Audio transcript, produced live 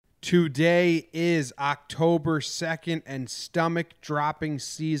Today is October 2nd, and stomach-dropping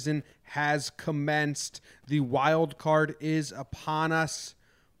season has commenced. The wild card is upon us.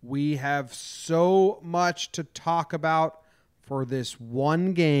 We have so much to talk about for this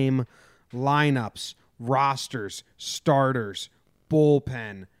one game. Lineups, rosters, starters,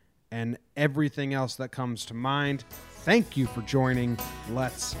 bullpen, and everything else that comes to mind. Thank you for joining.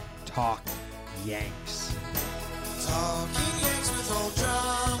 Let's talk Yanks. Talking Yanks with old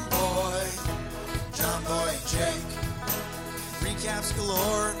John Boy and Jake. Recaps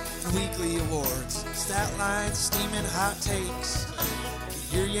galore and weekly awards. Stat lines, steaming hot takes.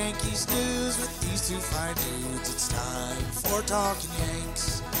 Get your Yankees news with these two fine dudes. It's time for Talking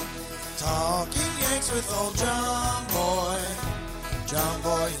Yanks. Talking Yanks with old John Boy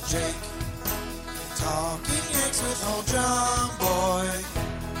and Jake. Talking Yanks with old John Boy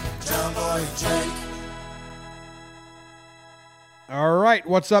and Jake. All right,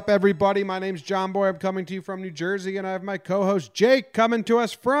 what's up, everybody? My name's John Boy. I'm coming to you from New Jersey, and I have my co-host Jake coming to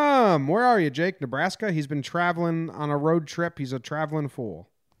us from, where are you, Jake? Nebraska? He's been traveling on a road trip. He's a traveling fool.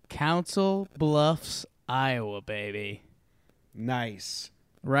 Council Bluffs, Iowa, baby. Nice.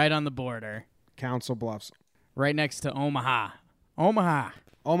 Right on the border. Council Bluffs. Right next to Omaha.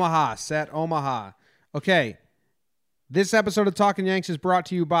 Omaha. Set Omaha. Okay, this episode of Talking Yanks is brought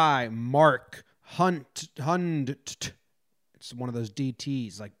to you by Mark Hunt. It's one of those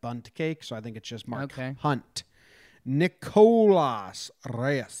DTs, like bunt cake, so I think it's just Mark Hunt. Nicolas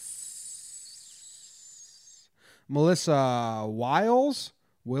Reyes. Melissa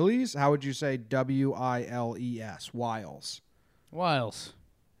Willies? How would you say Wiles? Wiles.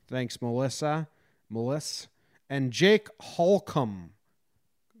 Thanks, Melissa. And Jake Holcomb.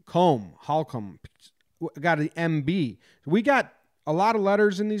 Holcomb. Got an MB. We got a lot of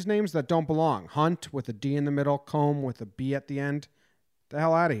letters in these names that don't belong. Hunt with a D in the middle, Comb with a B at the end. The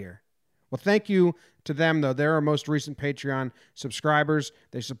hell out of here. Well, thank you to them, though. They're our most recent Patreon subscribers.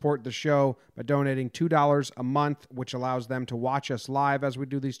 They support the show by donating $2 a month, which allows them to watch us live as we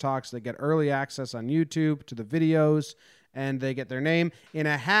do these talks. They get early access on YouTube to the videos, and they get their name in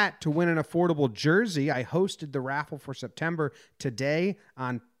a hat to win an affordable jersey. I hosted the raffle for September today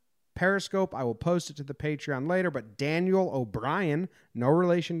on Periscope. I will post it to the Patreon later, but Daniel O'Brien, no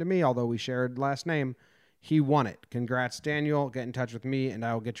relation to me, although we shared last name, he won it. Congrats, Daniel. Get in touch with me, and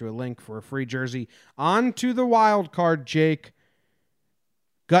I will get you a link for a free jersey. On to the wild card, Jake.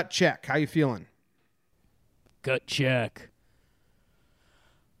 Gut check. How you feeling? Gut check.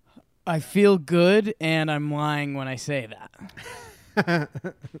 I feel good, and I'm lying when I say that.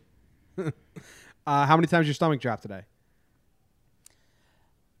 How many times your stomach dropped today?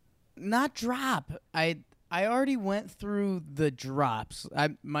 Not drop. I already went through the drops.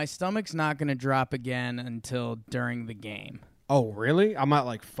 My stomach's not going to drop again until during the game. Oh, really? I'm at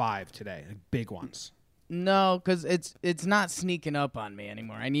like 5 today, like big ones. No, because it's not sneaking up on me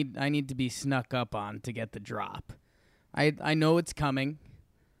anymore. I need to be snuck up on to get the drop. I know it's coming.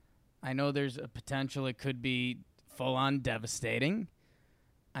 I know there's a potential it could be full-on devastating.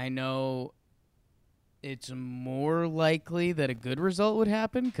 I know it's more likely that a good result would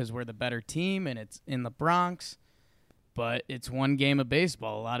happen because we're the better team and it's in the Bronx. But it's one game of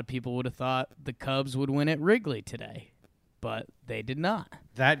baseball. A lot of people would have thought the Cubs would win at Wrigley today, but they did not.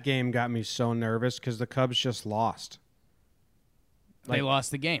 That game got me so nervous because the Cubs just lost. They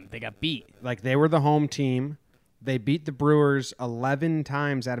lost the game. They got beat. Like, they were the home team. They beat the Brewers 11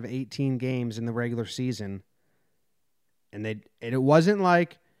 times out of 18 games in the regular season. And it wasn't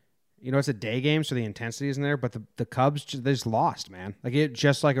like, you know, it's a day game, so the intensity isn't there, but the Cubs, they just lost, man. Like, it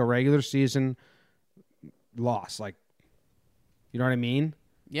just like a regular season loss. Like, you know what I mean?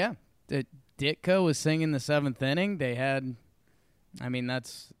 Yeah. Ditka was singing the 7th inning. They had, I mean,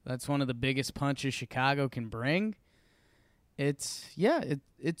 that's one of the biggest punches Chicago can bring. It's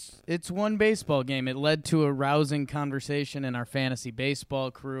one baseball game. It led to a rousing conversation in our fantasy baseball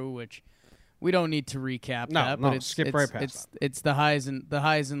crew, which we don't need to recap but skip right past that. It's the highs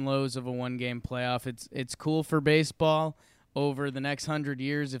and lows of a one-game playoff. It's cool for baseball over the next 100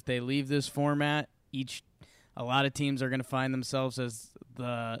 years. If they leave this format, a lot of teams are going to find themselves as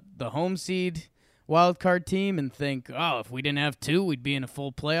the home seed wild card team and think, oh, if we didn't have 2, we'd be in a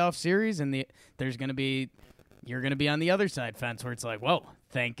full playoff series, and you're going to be on the other side fence where it's like, whoa,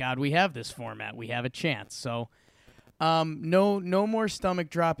 thank God we have this format. We have a chance. So no more stomach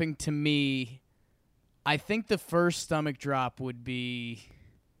dropping to me. I think the first stomach drop would be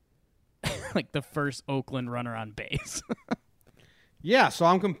like the first Oakland runner on base. Yeah, so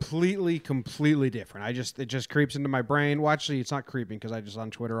I'm completely different. It just creeps into my brain. Well, actually, it's not creeping because I just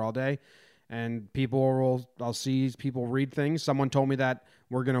on Twitter all day, and I'll see people read things. Someone told me that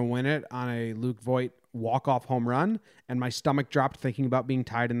we're going to win it on a Luke Voit walk-off home run, and my stomach dropped thinking about being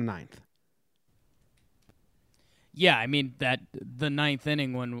tied in the ninth. Yeah, I mean that the ninth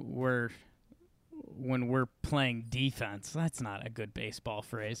inning when we're playing defense, that's not a good baseball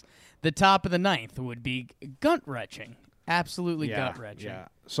phrase. The top of the ninth would be gut-wrenching. Absolutely gut-wrenching. Yeah.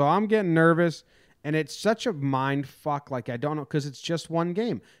 So I'm getting nervous, and it's such a mind fuck. Like, I don't know, because it's just one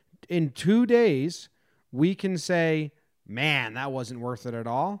game. In 2 days, we can say, man, that wasn't worth it at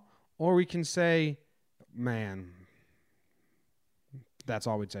all. Or we can say, man. That's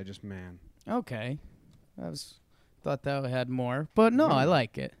all we'd say, just man. Okay. Thought that had more. But no, I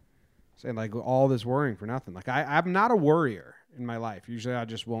like it. Saying like all this worrying for nothing. Like I'm not a worrier in my life. Usually I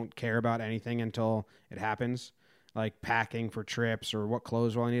just won't care about anything until it happens. Like packing for trips or what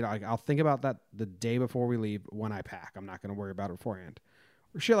clothes will I need. I'll think about that the day before we leave when I pack. I'm not going to worry about it beforehand.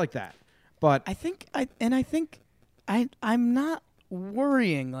 Or shit like that. But I'm not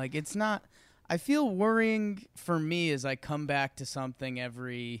worrying. Like it's not. I feel worrying for me as I come back to something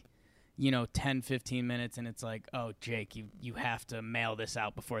every 10, 15 minutes, and it's like, oh, Jake, you have to mail this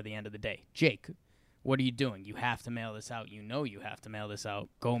out before the end of the day. Jake, what are you doing? You have to mail this out. You know you have to mail this out.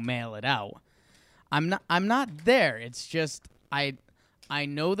 Go mail it out. I'm not there. It's just I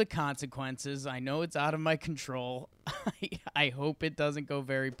know the consequences. I know it's out of my control. I hope it doesn't go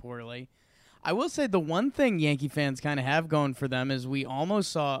very poorly. I will say the one thing Yankee fans kind of have going for them is we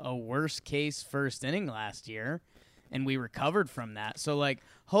almost saw a worst case first inning last year, and we recovered from that. So, like,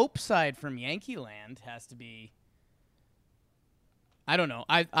 hope side from Yankee land has to be, I don't know.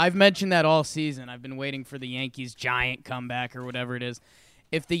 I've mentioned that all season. I've been waiting for the Yankees' giant comeback or whatever it is.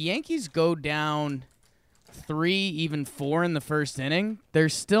 If the Yankees go down 3, even 4 in the first inning,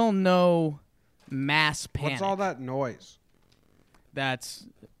 there's still no mass panic. what's all that noise? That's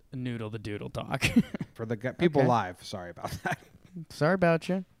Noodle the Doodle talk. For the people Okay. live, sorry about that. Sorry about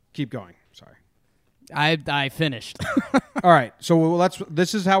you. Keep going. Sorry. I finished. All right, so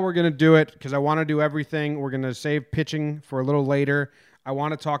this is how we're going to do it because I want to do everything. We're going to save pitching for a little later. I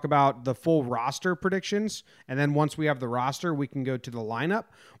want to talk about the full roster predictions, and then once we have the roster, we can go to the lineup,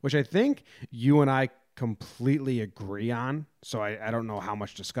 which I think you and I completely agree on. So I don't know how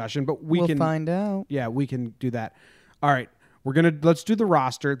much discussion, but we'll find out. Yeah, we can do that. All right, let's do the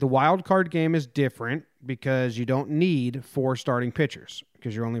roster. The wild card game is different because you don't need 4 starting pitchers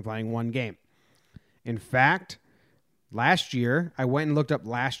because you're only playing one game. In fact, last year, I went and looked up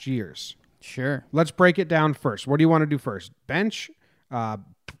last year's. Sure. Let's break it down first. What do you want to do first? Bench?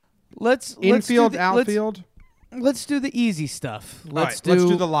 Let's Infield, do outfield? Let's do the easy stuff. Let's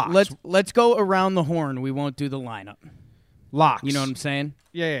do the locks. Let's go around the horn. We won't do the lineup. Locks. You know what I'm saying?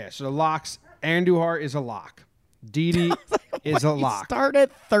 Yeah. So the locks, Andujar is a lock. Didi is a lock. Start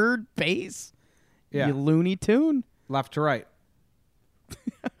at third base? Yeah. You Looney Tune? Left to right.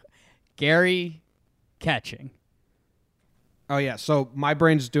 Gary catching. Oh, yeah. So my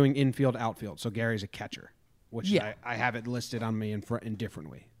brain's doing infield, outfield. So Gary's a catcher, which Yeah. I have it listed on me in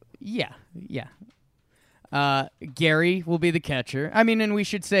differently. Yeah. Gary will be the catcher. I mean, and we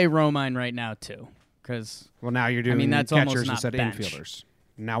should say Romine right now, too. Because Well, now you're doing that's almost catchers not instead bench. of infielders.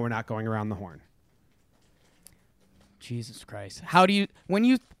 Now we're not going around the horn. Jesus Christ. How do you when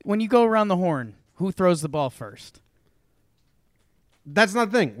you go around the horn, who throws the ball first? That's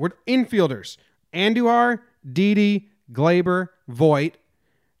not the thing. We're infielders. Andujar, Didi, Glaber, Voit,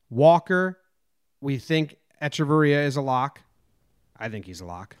 Walker. We think Echeverria is a lock. I think he's a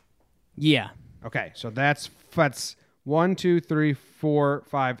lock. Yeah. Okay, so that's 1, 2, 3, 4,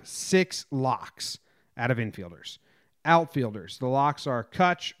 5, 6 locks out of infielders. Outfielders. The locks are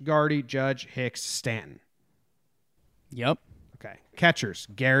Kutch, Gardy, Judge, Hicks, Stanton. Yep. Okay. Catchers,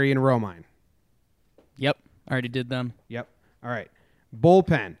 Gary and Romine. Yep. Already did them. Yep. All right.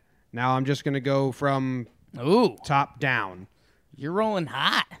 Bullpen. Now I'm just going to go from Ooh. top down. You're rolling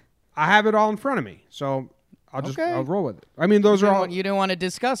hot. I have it all in front of me, so Okay. I'll roll with it. I mean, those are all You didn't want to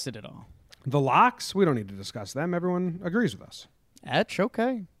discuss it at all. the locks. We don't need to discuss them. Everyone agrees with us. Etch,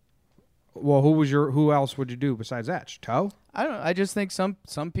 okay. Well, who else would you do besides Etch? Toe? I don't know. I just think some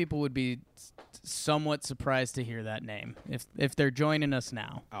people would be somewhat surprised to hear that name if they're joining us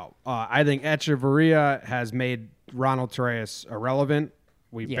now. Oh, I think Echeverria has made Ronald Torres irrelevant.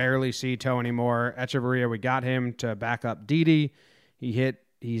 We barely see Toe anymore. Echeverria, we got him to back up Didi. He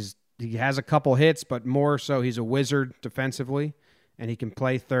has a couple hits, but more so he's a wizard defensively, and he can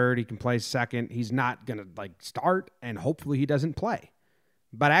play third. He can play second. He's not gonna start, and hopefully he doesn't play.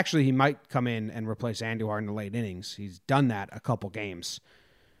 But actually, he might come in and replace Andujar in the late innings. He's done that a couple games.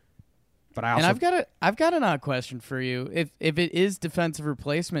 But I've got an odd question for you. If it is defensive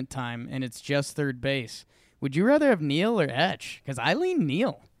replacement time and it's just third base, Would you rather have Neal or Etch? Because I lean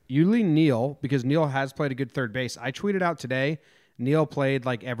Neal. You lean Neal because Neal has played a good third base. I tweeted out today, Neal played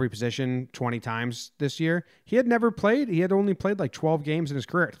like every position 20 times this year. He had only played like 12 games in his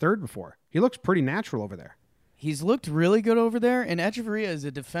career at third before. He looks pretty natural over there. He's looked really good over there, and Echeverria is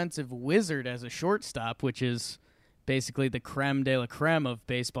a defensive wizard as a shortstop, which is basically the creme de la creme of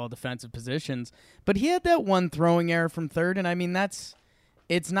baseball defensive positions. But he had that one throwing error from third, and I mean,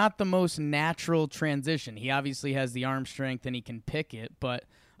 it's not the most natural transition. He obviously has the arm strength and he can pick it, but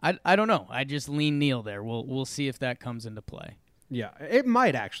I don't know. I just lean Neal there. We'll see if that comes into play. Yeah, it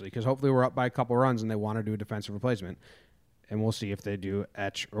might actually, because hopefully we're up by a couple runs and they want to do a defensive replacement. And we'll see if they do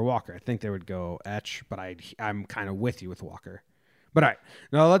Etch or Walker. I think they would go Etch, but I'm kind of with you with Walker. But all right,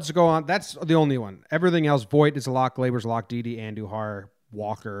 now let's go on. That's the only one. Everything else, Voit is a lock, Glaber's a lock, Didi, Andujar,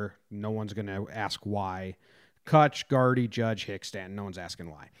 Walker. No one's going to ask why. Kutch, Gardy, Judge, Hicks, Stanton. No one's asking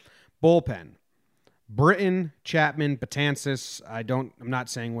why. Bullpen. Britton, Chapman, Betances. I'm not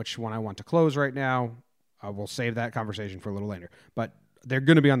saying which one I want to close right now. I will save that conversation for a little later. But they're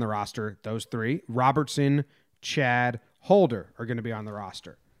going to be on the roster, those three. Robertson, Chad, Holder are going to be on the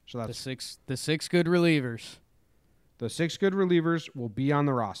roster. So that's the six good relievers. The 6 good relievers will be on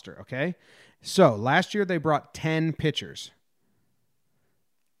the roster, okay? So last year they brought 10 pitchers.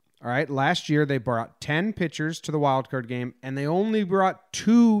 All right, last year they brought 10 pitchers to the wildcard game, and they only brought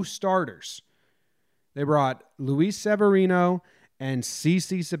 2 starters. They brought Luis Severino and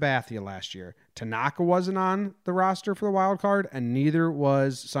CC Sabathia last year. Tanaka wasn't on the roster for the wild card, and neither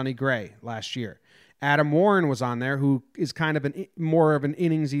was Sonny Gray last year. Adam Warren was on there, who is kind of more of an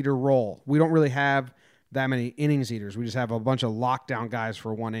innings eater role. We don't really have that many innings eaters. We just have a bunch of lockdown guys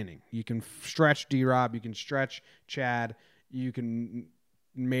for one inning. You can stretch D-Rob, you can stretch Chad, you can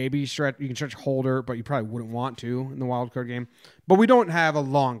maybe stretch Holder, but you probably wouldn't want to in the wild card game. But we don't have a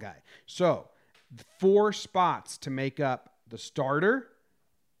long guy. So 4 spots to make up the starter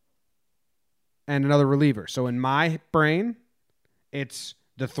and another reliever. So in my brain, it's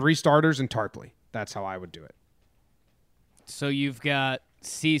the 3 starters and Tarpley. That's how I would do it. So you've got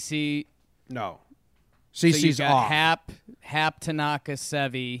CC. No. CC's CC's off. Hap, Tanaka,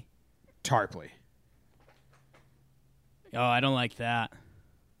 Sevy. Tarpley. Oh, I don't like that.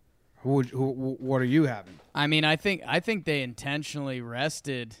 What are you having? I mean, I think they intentionally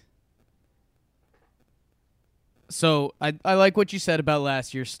rested. So I like what you said about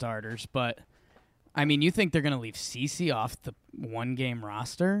last year's starters, but I mean, you think they're going to leave CC off the 1-game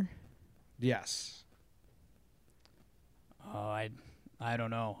roster? Yes. Oh, I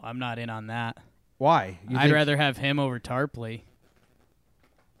don't know. I'm not in on that. Why? I'd rather have him over Tarpley.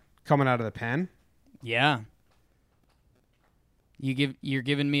 Coming out of the pen? Yeah. You're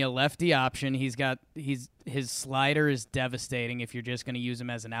giving me a lefty option. His slider is devastating if you're just going to use him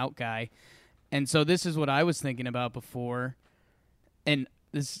as an out guy. And so this is what I was thinking about before. And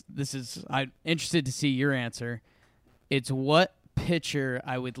this is I'm interested to see your answer. It's what pitcher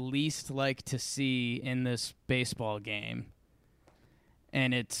I would least like to see in this baseball game.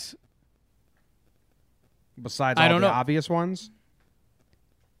 And it's besides all the obvious ones?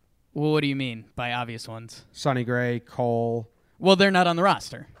 Well, what do you mean by obvious ones? Sonny Gray, Cole. Well, they're not on the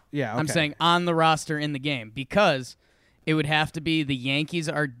roster. Yeah, okay. I'm saying on the roster in the game because it would have to be the Yankees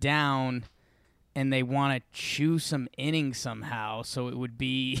are down and they want to chew some innings somehow, so it would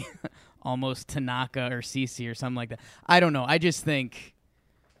be almost Tanaka or CC or something like that. I don't know. I just think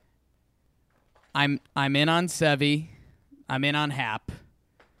I'm in on Sevy. I'm in on Hap.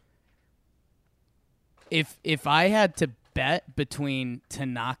 If I had to bet between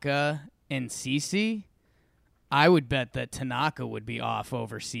Tanaka and CC, I would bet that Tanaka would be off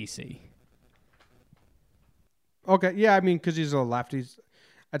over CC. Okay, yeah, I mean, because he's a lefty.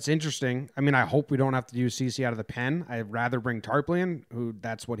 That's interesting. I mean, I hope we don't have to use CC out of the pen. I'd rather bring Tarpley in, who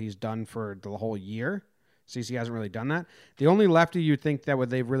that's what he's done for the whole year. CC hasn't really done that. The only lefty you'd think that would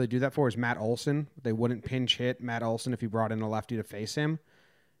they really do that for is Matt Olson. They wouldn't pinch hit Matt Olson if you brought in a lefty to face him.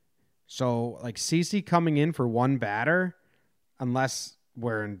 So, like, CC coming in for one batter, unless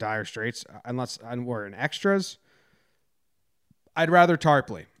we're in dire straits, unless we're in extras, I'd rather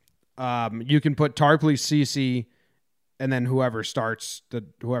Tarpley. You can put Tarpley, CC, and then whoever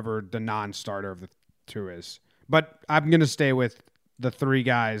the non-starter of the 2 is. But I'm going to stay with the 3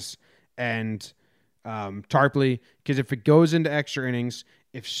 guys and Tarpley, because if it goes into extra innings,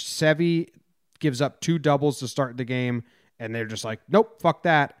 if Sevy gives up 2 doubles to start the game and they're just like, nope, fuck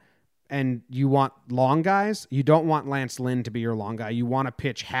that, and you want long guys, you don't want Lance Lynn to be your long guy. You want to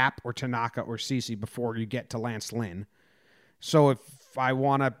pitch Hap or Tanaka or CC before you get to Lance Lynn. So if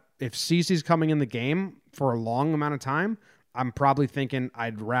CC's coming in the game for a long amount of time, I'm probably thinking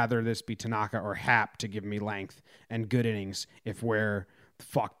I'd rather this be Tanaka or Happ to give me length and good innings if we're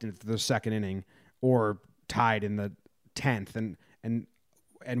fucked in the second inning or tied in the 10th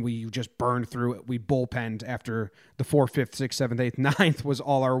and we just burned through it. We bullpenned after the 4th, 5th, 6th, 7th, 8th, 9th was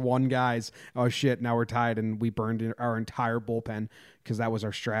all our one guys. Oh shit, now we're tied and we burned our entire bullpen because that was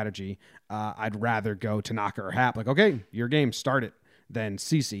our strategy. I'd rather go Tanaka or Happ. Like, okay, your game, start it, than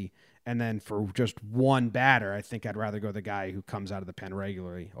CC. And then for just one batter, I think I'd rather go the guy who comes out of the pen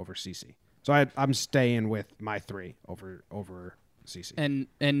regularly over CC. So I'm staying with my 3 over CC. And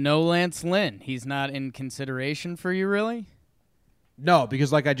no Lance Lynn. He's not in consideration for you, really? No,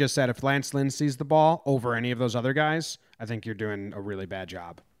 because like I just said, if Lance Lynn sees the ball over any of those other guys, I think you're doing a really bad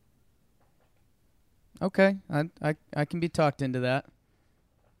job. Okay, I can be talked into that.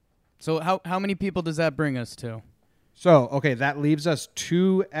 So how many people does that bring us to? So, okay, that leaves us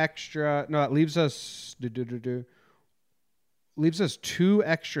 2 extra. No, that leaves us leaves us 2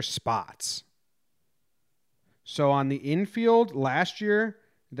 extra spots. So on the infield, last year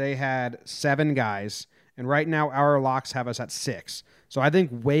they had 7 guys, and right now our locks have us at 6. So I think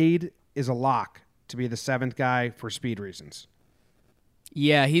Wade is a lock to be the 7th guy for speed reasons.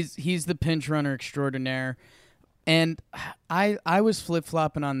 Yeah, he's the pinch runner extraordinaire. And I was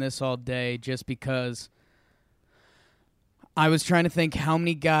flip-flopping on this all day just because I was trying to think how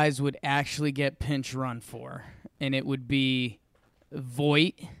many guys would actually get pinch run for. And it would be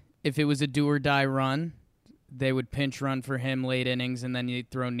Voit, if it was a do-or-die run. They would pinch run for him late innings, and then you'd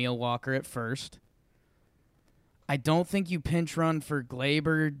throw Neil Walker at first. I don't think you pinch run for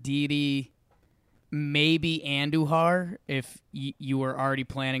Glaber, Didi, maybe Andujar if you were already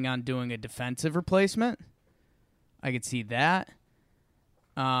planning on doing a defensive replacement. I could see that.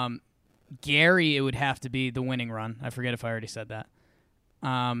 Gary, it would have to be the winning run. I forget if I already said that.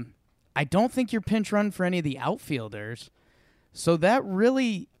 I don't think you're pinch run for any of the outfielders. So that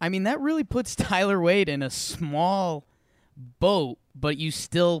really puts Tyler Wade in a small boat, but you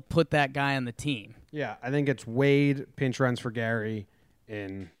still put that guy on the team. Yeah, I think it's Wade, pinch runs for Gary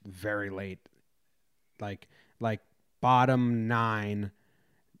in very late, like bottom 9,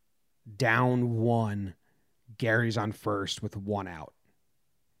 down 1. Gary's on first with 1 out.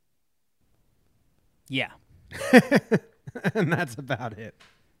 Yeah. And that's about it.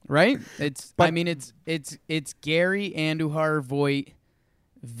 Right? It's Gary, Andujar, Voit,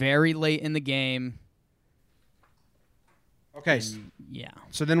 very late in the game. Okay. Yeah.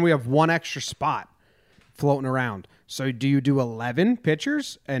 So then we have 1 extra spot floating around. So do you do 11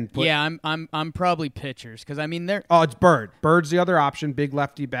 pitchers and put... Yeah, I'm probably pitchers because they're... Oh, it's Bird. Bird's the other option, big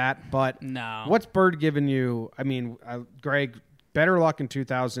lefty bat, but no. What's Bird giving you? Greg, better luck in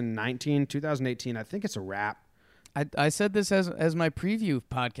 2019, 2018. I think it's a wrap. I said this as my preview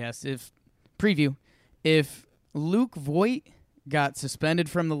podcast. If Luke Voit got suspended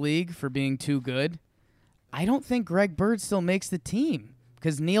from the league for being too good, I don't think Greg Bird still makes the team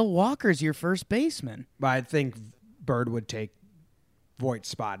because Neil Walker's your first baseman. But I think Bird would take Voigt's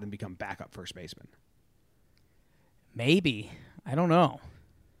spot and become backup first baseman. Maybe. I don't know.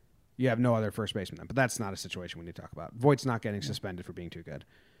 You have no other first baseman then, but that's not a situation we need to talk about. Voigt's not getting suspended for being too good.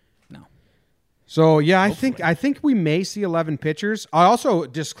 No. So yeah, I think we may see 11 pitchers. I also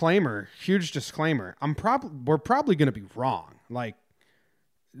huge disclaimer. We're probably going to be wrong. Like,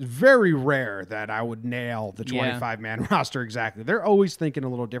 very rare that I would nail the 25-man roster exactly. They're always thinking a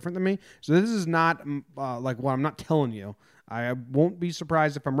little different than me. So this is not like what I'm not telling you. I won't be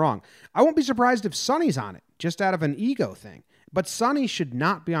surprised if I'm wrong. I won't be surprised if Sonny's on it, just out of an ego thing. But Sonny should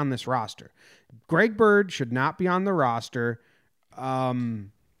not be on this roster. Greg Bird should not be on the roster.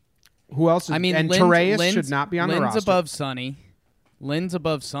 Who else? And Torreyes should not be on the roster. Lynn's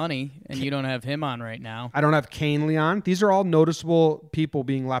above Sonny, and you don't have him on right now. I don't have Canely on. These are all noticeable people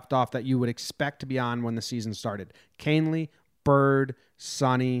being left off that you would expect to be on when the season started. Canely, Bird,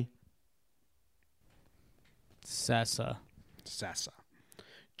 Sonny, Sessa.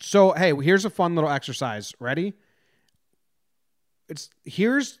 So, hey, here's a fun little exercise. Ready?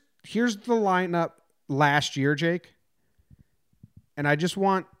 Here's the lineup last year, Jake. And I just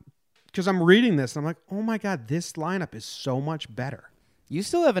want... Because I'm reading this, and I'm like, oh my God, this lineup is so much better. You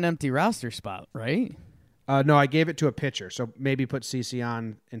still have an empty roster spot, right? No, I gave it to a pitcher, so maybe put CC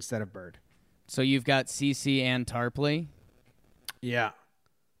on instead of Bird. So you've got CC and Tarpley? Yeah.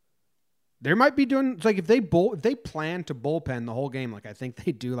 They might be doing, like, if they plan to bullpen the whole game, like I think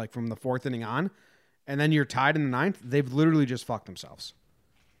they do, like from the 4th inning on, and then you're tied in the 9th, they've literally just fucked themselves.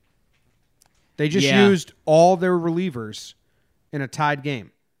 They just used all their relievers in a tied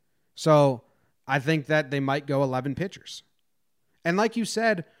game. So I think that they might go 11 pitchers. And like you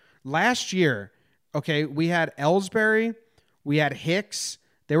said, last year, okay, we had Ellsbury, We had Hicks.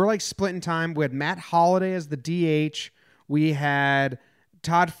 They were like splitting time. We had Matt Holliday as the DH. We had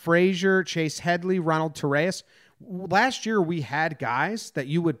Todd Frazier, Chase Headley, Ronald Torreyes. Last year, we had guys that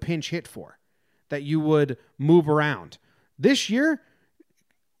you would pinch hit for, that you would move around. This year,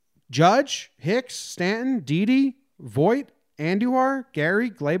 Judge, Hicks, Stanton, Didi, Voit, Andujar, Gary,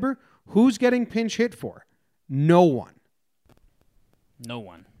 Glaber, who's getting pinch hit for? No one. No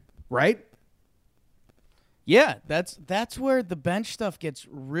one. Right? Yeah, that's where the bench stuff gets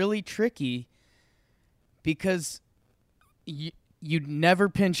really tricky because you'd never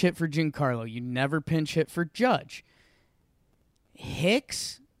pinch hit for Giancarlo. You never pinch hit for Judge.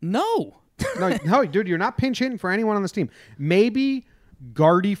 Hicks? No. no, dude, you're not pinch hitting for anyone on this team. Maybe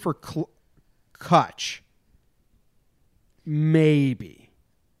Gardy for Kutch. Maybe,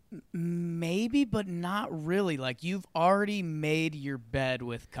 but not really. Like, you've already made your bed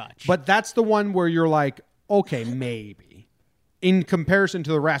with Kutch. But that's the one where you're like, okay, maybe. In comparison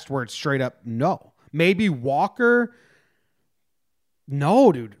to the rest where it's straight up no. Maybe Walker.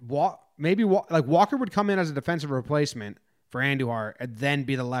 No, dude. Maybe Walker would come in as a defensive replacement for Andujar and then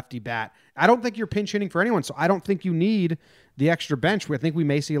be the lefty bat. I don't think you're pinch hitting for anyone, so I don't think you need the extra bench. I think we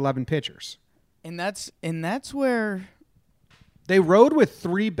may see 11 pitchers. And that's where they rode with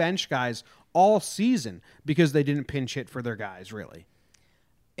 3 bench guys all season because they didn't pinch hit for their guys, really.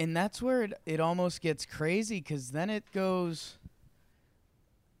 And that's where it almost gets crazy because then it goes.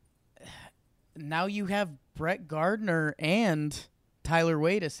 Now you have Brett Gardner and Tyler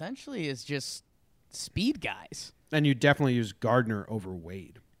Wade essentially is just speed guys. And you definitely use Gardner over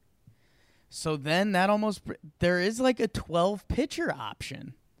Wade. So then that almost there is like a 12 pitcher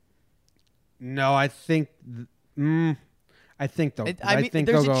option. No, I think they'll. I think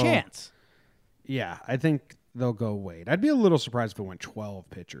there's a chance. Yeah, I think they'll go Wade. I'd be a little surprised if it went 12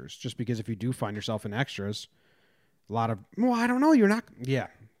 pitchers, just because if you do find yourself in extras, a lot of. Well, I don't know. You're not. Yeah,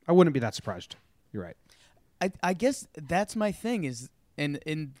 I wouldn't be that surprised. You're right. I guess that's my thing is, and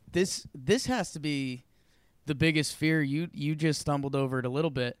this has to be the biggest fear. You just stumbled over it a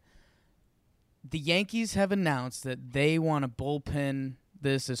little bit. The Yankees have announced that they want to bullpen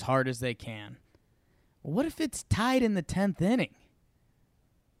this as hard as they can. What if it's tied in the 10th inning?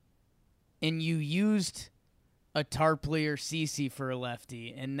 And you used a Tarpley or CeCe for a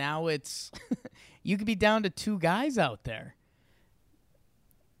lefty, and now it's you could be down to 2 guys out there.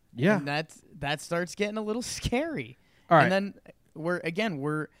 Yeah. And that starts getting a little scary. All right. And then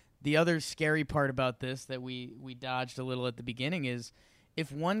we're the other scary part about this that we dodged a little at the beginning is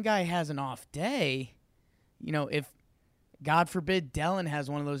if one guy has an off day, if God forbid Dellin has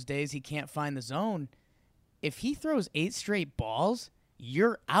one of those days he can't find the zone, if he throws 8 straight balls,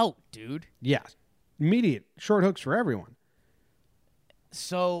 you're out, dude. Yeah. Immediate short hooks for everyone.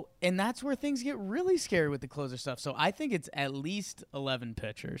 So, and that's where things get really scary with the closer stuff. So I think it's at least 11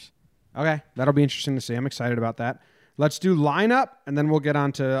 pitchers. Okay. That'll be interesting to see. I'm excited about that. Let's do lineup, and then we'll get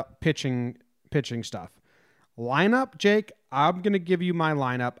on to pitching stuff. Lineup, Jake, I'm going to give you my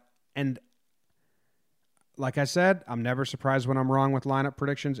lineup. And like I said, I'm never surprised when I'm wrong with lineup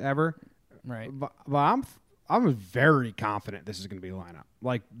predictions ever. Right. But I'm very confident this is going to be a lineup.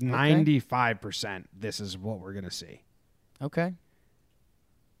 Like 95% this is what we're going to see. Okay.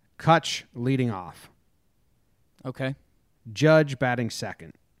 Kutch leading off. Okay. Judge batting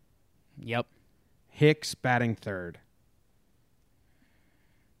second. Yep. Hicks batting third.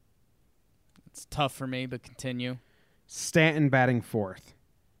 It's tough for me, but continue. Stanton batting fourth.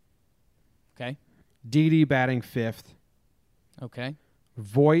 Okay. Didi batting fifth. Okay.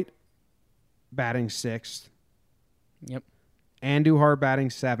 Voit batting sixth. Yep. Andujar batting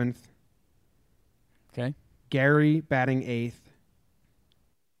seventh. Okay. Gary batting eighth.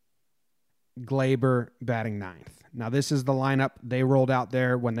 Glaber batting ninth. Now, this is the lineup they rolled out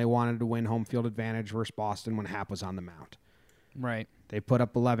there when they wanted to win home field advantage versus Boston when Happ was on the mound. Right. They put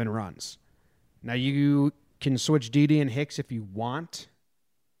up 11 runs. Now, you can switch Didi and Hicks if you want.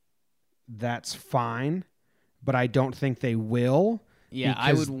 That's fine, but I don't think they will. Yeah,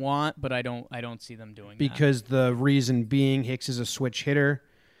 I would want, but I don't see them doing because the reason being Hicks is a switch hitter.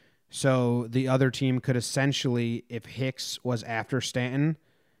 So the other team could essentially, if Hicks was after Stanton,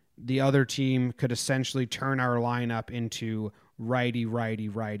 the other team could essentially turn our lineup into righty, righty,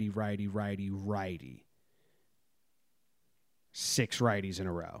 righty, righty, righty, righty. 6 righties in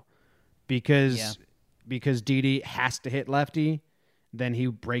a row. Because Didi has to hit lefty, then he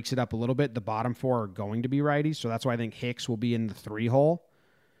breaks it up a little bit. The bottom 4 are going to be righties, so that's why I think Hicks will be in the 3 hole.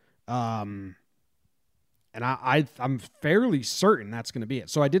 And I'm fairly certain that's going to be it.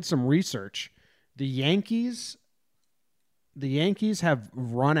 So I did some research. The Yankees have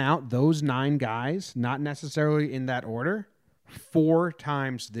run out those 9 guys, not necessarily in that order, 4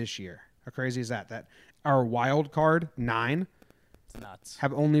 times this year. How crazy is that? That our wild card 9 It's nuts.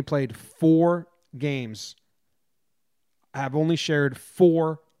 have only played 4 games. Have only shared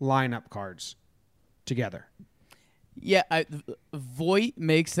 4 lineup cards together. Yeah, Voit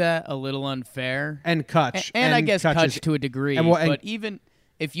makes that a little unfair. And Kutch. And I guess Kutch Kutch is- to a degree. and But even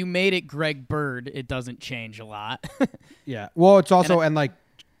if you made it Greg Bird, it doesn't change a lot. Yeah. Well, it's also, and like,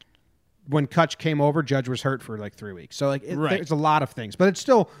 when Kutch came over, Judge was hurt for like 3 weeks. So, like, Right. there's a lot of things. But it's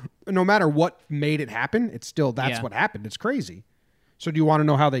still, no matter what made it happen, it's still, that's Yeah. what happened. It's crazy. So, do you want to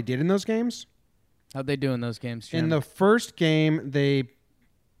know how they did in those games? How'd they do in those games, Jim? In the first game, they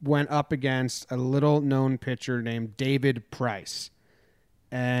went up against a little-known pitcher named David Price.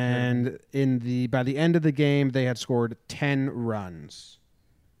 And by the end of the game, they had scored 10 runs.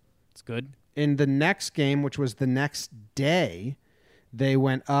 It's good. In the next game, which was the next day, they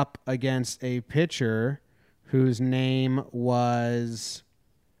went up against a pitcher whose name was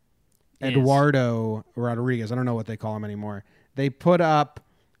Eduardo Rodriguez. I don't know what they call him anymore. They put up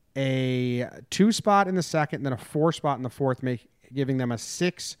a 2 spot in the second, then a 4 spot in the fourth, giving them a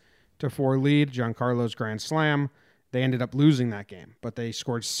 6-4 lead. Giancarlo's grand slam. They ended up losing that game, but they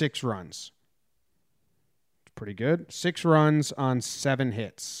scored 6 runs. Pretty good. 6 runs on 7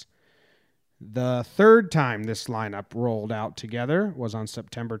 hits. The third time this lineup rolled out together was on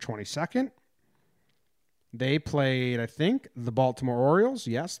September 22nd. They played, I think, the Baltimore Orioles.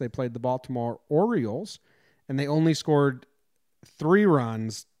 Yes, they played the Baltimore Orioles, and they only scored 3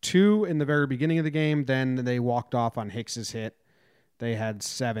 runs, 2 in the very beginning of the game. Then they walked off on Hicks's hit. They had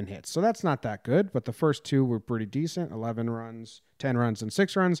 7 hits. So that's not that good, but the first 2 were pretty decent, 11 runs, 10 runs, and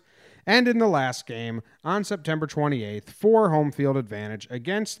 6 runs. And in the last game, on September 28th, for home field advantage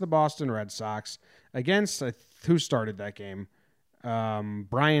against the Boston Red Sox, against, who started that game?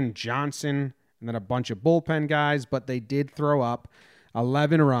 Brian Johnson, and then a bunch of bullpen guys, but they did throw up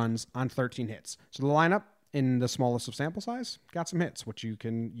 11 runs on 13 hits. So the lineup, in the smallest of sample size, got some hits, which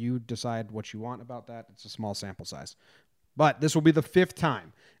you decide what you want about that. It's a small sample size. But this will be the 5th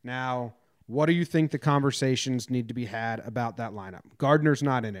time. Now, what do you think the conversations need to be had about that lineup? Gardner's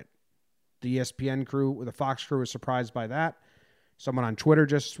not in it. The ESPN crew, the Fox crew, was surprised by that. Someone on Twitter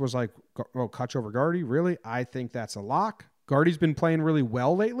just was like, oh, Kutch over Gardy? Really? I think that's a lock. Gardy's been playing really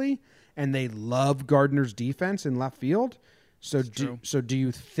well lately, and they love Gardner's defense in left field. So do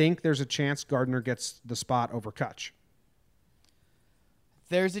you think there's a chance Gardner gets the spot over Kutch?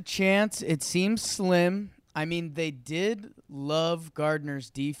 There's a chance. It seems slim. I mean, they did love Gardner's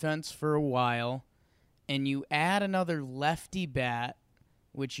defense for a while, and you add another lefty bat,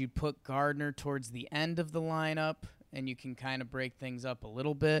 which you put Gardner towards the end of the lineup, and you can kind of break things up a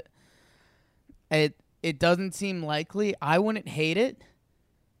little bit. It doesn't seem likely. I wouldn't hate it,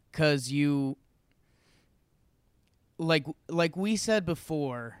 because you, like we said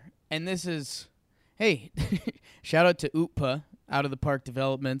before, and this is, hey, shout out to UPA, Out of the Park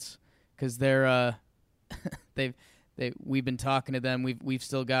Developments, because they're we've been talking to them. We've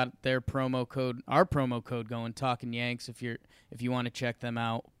still got their promo code, our promo code going, Talking Yanks, if you want to check them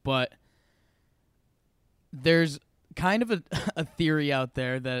out. But there's kind of a theory out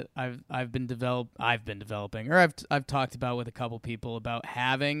there that I've been developing, or I've talked about with a couple people about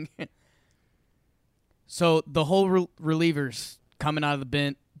having. So the whole relievers coming out of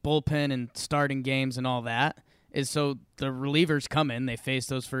the bullpen and starting games and all that is so the relievers come in, they face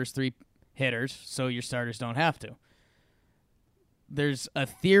those first 3 hitters, so your starters don't have to. There's a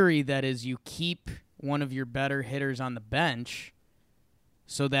theory that is you keep one of your better hitters on the bench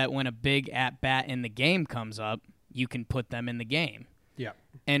so that when a big at-bat in the game comes up, you can put them in the game. Yeah.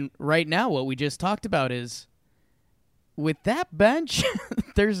 And right now what we just talked about is with that bench,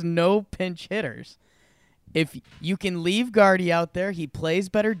 there's no pinch hitters. If you can leave Gardy out there, he plays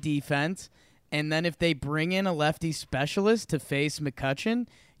better defense, and then if they bring in a lefty specialist to face McCutchen,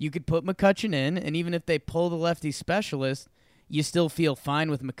 you could put McCutchen in, and even if they pull the lefty specialist, you still feel fine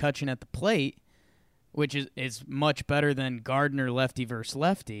with McCutchen at the plate, which is much better than Gardner lefty versus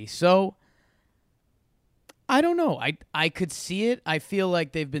lefty. So, I don't know. I could see it. I feel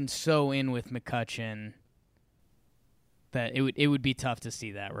like they've been so in with McCutchen that it would be tough to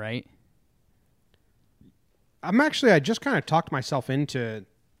see that, right? I just kind of talked myself into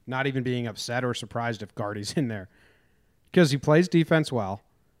not even being upset or surprised if Gardy's in there, because he plays defense well.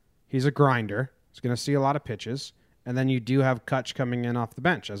 He's a grinder. He's going to see a lot of pitches. And then you do have Kutch coming in off the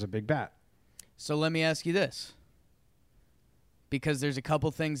bench as a big bat. So let me ask you this, because there's a couple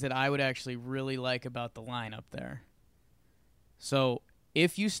things that I would actually really like about the lineup there. So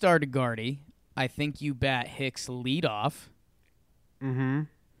if you started Gardy, I think you bat Hicks leadoff. Mm-hmm.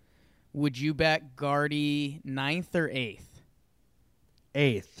 Would you bat Gardy 9th or 8th?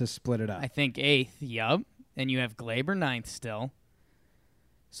 8th to split it up. I think 8th, yup. And you have Glaber 9th still.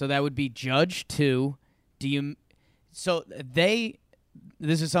 So that would be Judge 2.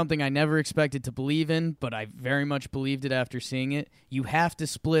 This is something I never expected to believe in, but I very much believed it after seeing it. You have to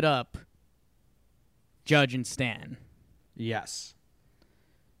split up Judge and Stanton. Yes.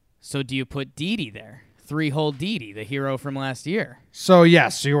 So do you put Didi there? 3-hole Didi, the hero from last year. So,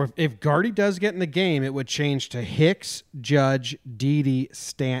 yes, if Gardy does get in the game, it would change to Hicks, Judge, Didi,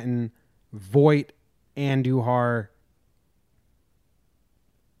 Stanton, Voit, Andujar,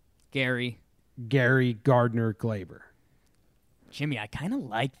 Gary, Gardner, Glaber. Jimmy, I kind of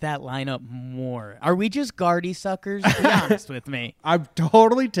like that lineup more. Are we just Gardy suckers? Be honest with me. I've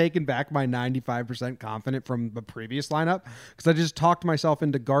totally taken back my 95% confident from the previous lineup because I just talked myself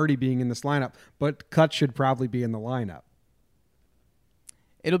into Gardy being in this lineup, but Kutch should probably be in the lineup.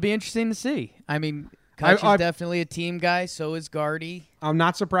 It'll be interesting to see. I mean, Kutch is definitely a team guy. So is Gardy. I'm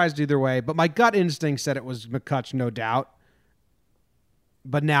not surprised either way, but my gut instinct said it was McCutch, no doubt.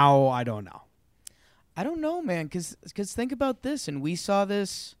 But now I don't know. I don't know, man, because think about this, and we saw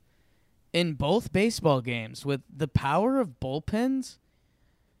this in both baseball games with the power of bullpens.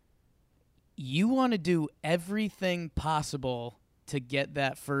 You want to do everything possible to get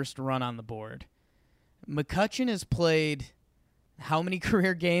that first run on the board. McCutchen has played how many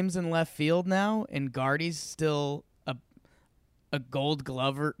career games in left field now, and Gardy's still a Gold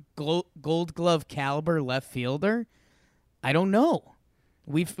Glove caliber left fielder? I don't know.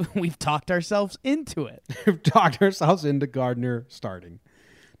 We've talked ourselves into it. We've talked ourselves into Gardner starting.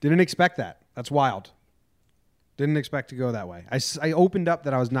 Didn't expect that. That's wild. Didn't expect to go that way. I opened up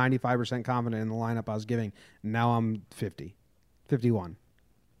that I was 95% confident in the lineup I was giving. Now I'm 51.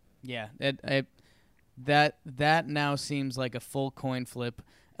 Yeah, that now seems like a full coin flip,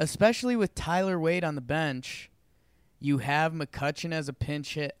 especially with Tyler Wade on the bench. You have McCutchen as a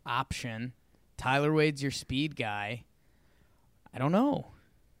pinch hit option. Tyler Wade's your speed guy. I don't know.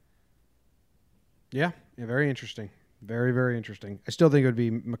 Yeah, very interesting. Very, very interesting. I still think it would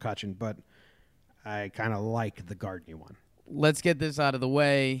be McCutchen, but I kind of like the Gardner one. Let's get this out of the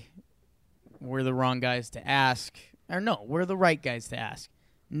way. We're the wrong guys to ask. Or no, we're the right guys to ask.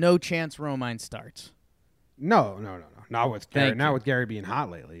 No chance Romine starts. No. Not with Gary. Not with Gary being hot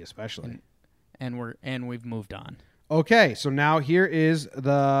lately, especially. And we've moved on. Okay, so now here is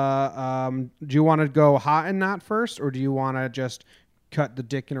the. Do you want to go hot and not first, or do you want to just cut the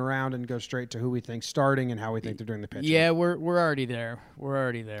dicking around and go straight to who we think starting and how we think they're doing the pitching? Yeah, we're already there.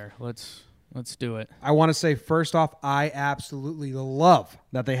 Let's do it. I want to say first off, I absolutely love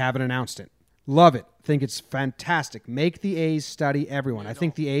that they haven't announced it. Love it. Think it's fantastic. Make the A's study everyone. I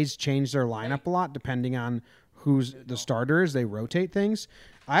think the A's change their lineup a lot depending on who's the starter is. They rotate things.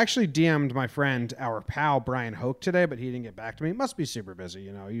 I actually DM'd my friend, our pal, Brian Hoke today, but he didn't get back to me. He must be super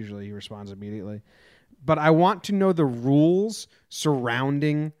busy. Usually he responds immediately. But I want to know the rules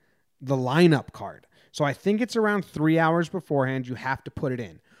surrounding the lineup card. So I think it's around 3 hours beforehand. You have to put it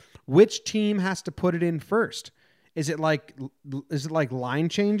in. Which team has to put it in first? Is it like line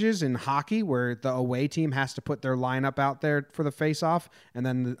changes in hockey where the away team has to put their lineup out there for the face-off and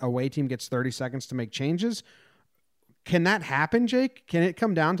then the away team gets 30 seconds to make changes? Can that happen, Jake? Can it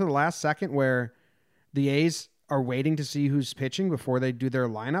come down to the last second where the A's are waiting to see who's pitching before they do their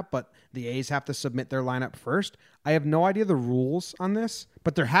lineup, but the A's have to submit their lineup first? I have no idea the rules on this,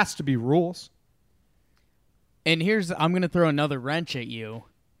 but there has to be rules. And I'm going to throw another wrench at you.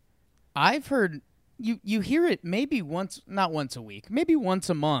 I've heard you hear it maybe not once a week, maybe once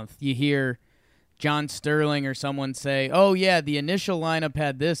a month. You hear John Sterling or someone say, "Oh yeah, the initial lineup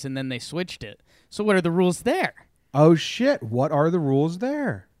had this and then they switched it." So what are the rules there? Oh shit, what are the rules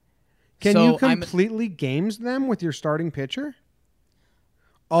there? Can you completely games them with your starting pitcher?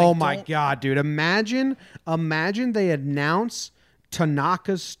 Oh my God, dude. Imagine they announce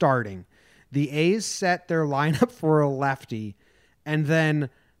Tanaka's starting. The A's set their lineup for a lefty, and then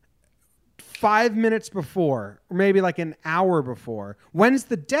 5 minutes before, or maybe like an hour before, when's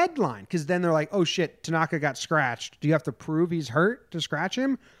the deadline? Because then they're like, oh shit, Tanaka got scratched. Do you have to prove he's hurt to scratch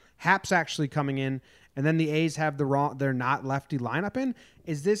him? Hap's actually coming in, and then the A's have their not lefty lineup in.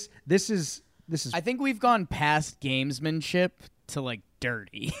 This is I think we've gone past gamesmanship to like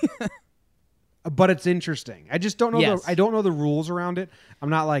dirty. But it's interesting. I just don't know. Yes. I don't know the rules around it.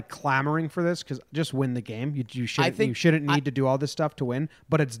 I'm not like clamoring for this because just win the game. You shouldn't need to do all this stuff to win.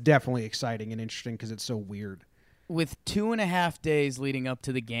 But it's definitely exciting and interesting because it's so weird. With 2.5 days leading up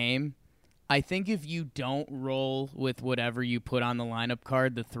to the game, I think if you don't roll with whatever you put on the lineup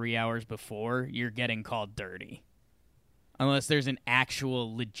card the 3 hours before, you're getting called dirty. Unless there's an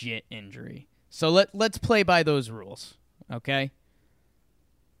actual legit injury. So let's play by those rules, okay?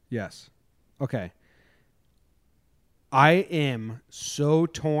 Yes. Okay. I am so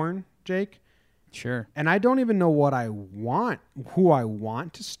torn, Jake, Sure. and I don't even know who I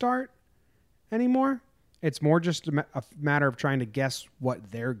want to start anymore. It's more just a matter of trying to guess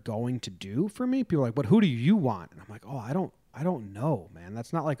what they're going to do for me. People are like, but who do you want? And I'm like, oh, I don't know, man.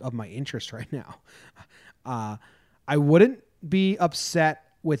 That's not like of my interest right now. I wouldn't be upset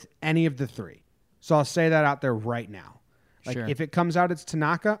with any of the three. So I'll say that out there right now. Like Sure. if it comes out it's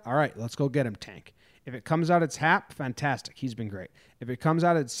Tanaka, all right, let's go get him, Tank. If it comes out it's Hap, fantastic. He's been great. If it comes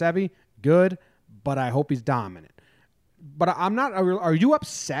out it's Sevy, good, but I hope he's dominant. But I'm not. Are you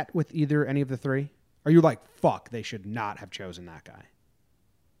upset with any of the three? Are you like, fuck, they should not have chosen that guy?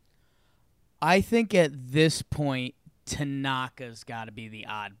 I think at this point, Tanaka's got to be the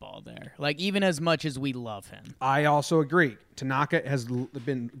oddball there. Like, even as much as we love him. I also agree. Tanaka has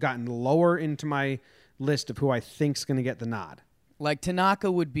gotten lower into my list of who I think's going to get the nod. Like,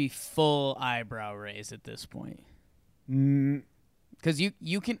 Tanaka would be full eyebrow raise at this point. Because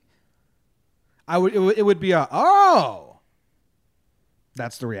you can... It would be oh!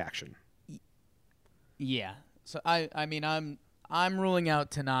 That's the reaction. Yeah. So, I mean, I'm ruling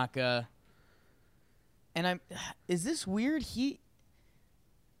out Tanaka... And is this weird?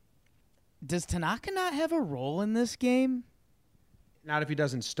 Does Tanaka not have a role in this game? Not if he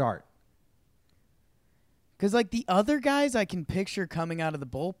doesn't start. Because, like, the other guys I can picture coming out of the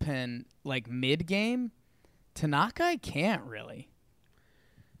bullpen, like, mid-game, Tanaka I can't really.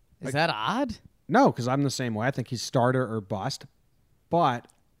 Is that odd? No, because I'm the same way. I think he's starter or bust. But...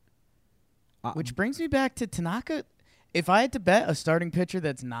 Which brings me back to Tanaka. If I had to bet a starting pitcher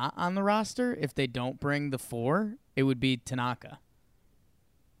that's not on the roster, if they don't bring the 4, it would be Tanaka.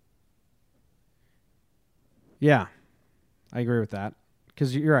 Yeah, I agree with that.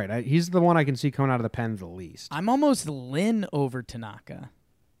 Because you're right. He's the one I can see coming out of the pen the least. I'm almost Lynn over Tanaka.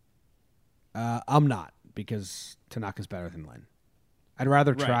 I'm not, because Tanaka's better than Lynn. I'd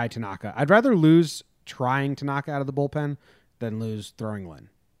rather Right. try Tanaka. I'd rather lose trying Tanaka out of the bullpen than lose throwing Lynn.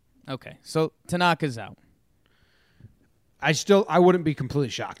 Okay, so Tanaka's out. I wouldn't be completely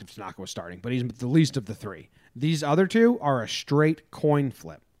shocked if Tanaka was starting, but he's the least of the three. These other two are a straight coin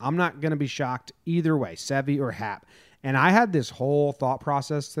flip. I'm not going to be shocked either way, Sevy or Hap. And I had this whole thought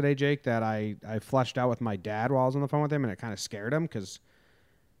process today, Jake, that I fleshed out with my dad while I was on the phone with him, and it kind of scared him, because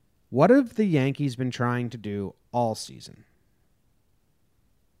what have the Yankees been trying to do all season?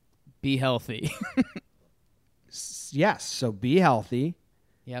 Be healthy. Yes, so be healthy,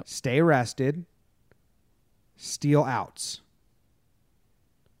 Yep. stay rested, steal outs.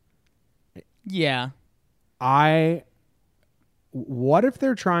 Yeah. What if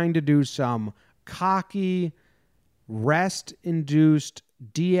they're trying to do some cocky, rest-induced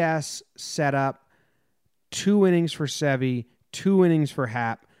DS setup, 2 innings for Sevy, 2 innings for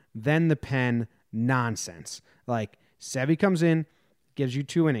Hap, then the pen nonsense? Like, Sevy comes in, gives you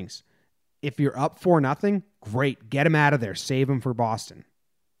 2 innings. If you're up 4-0, great. Get him out of there. Save him for Boston.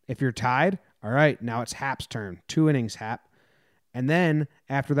 If you're tied, all right, now it's Hap's turn. 2 innings, Hap. And then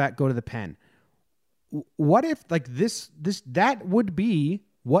after that, go to the pen. What if like that would be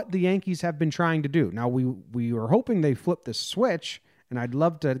what the Yankees have been trying to do? Now we were hoping they flip the switch, and I'd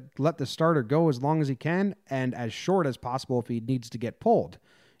love to let the starter go as long as he can and as short as possible if he needs to get pulled,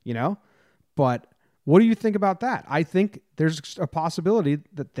 But what do you think about that? I think there's a possibility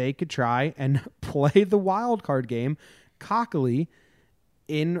that they could try and play the wild card game cockily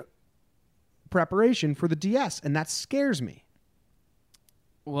in preparation for the DS, and that scares me.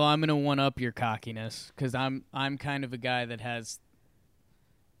 Well, I'm gonna one up your cockiness, because I'm kind of a guy that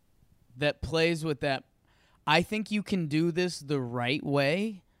plays with that. I think you can do this the right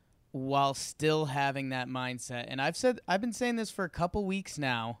way while still having that mindset. And I've been saying this for a couple weeks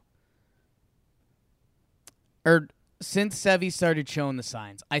now, or since Sevy started showing the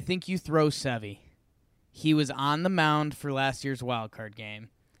signs. I think you throw Sevy. He was on the mound for last year's wild card game.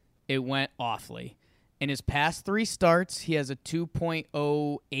 It went awfully. In his past 3 starts, he has a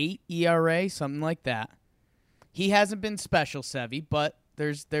 2.08 ERA, something like that. He hasn't been special, Sevy, but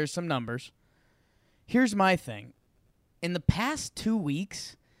there's some numbers. Here's my thing. In the past 2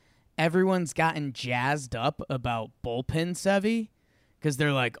 weeks, everyone's gotten jazzed up about bullpen Sevy, because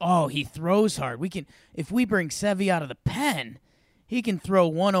they're like, oh, he throws hard. If we bring Sevy out of the pen, he can throw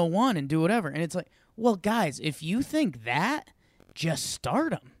 101 and do whatever. And it's like, well, guys, if you think that, just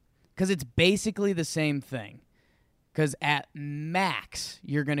start him. Because it's basically the same thing. Because at max,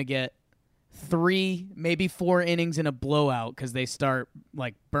 you're going to get 3, maybe 4 innings in a blowout because they start,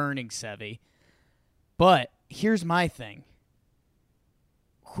 like, burning Sevy. But here's my thing.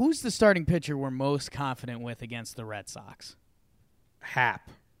 Who's the starting pitcher we're most confident with against the Red Sox? Hap.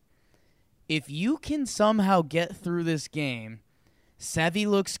 if you can somehow get through this game, Sevy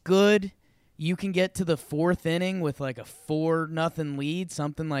looks good. You can get to the 4th inning with like a 4-0 lead,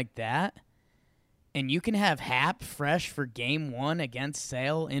 something like that. And you can have Hap fresh for game 1 against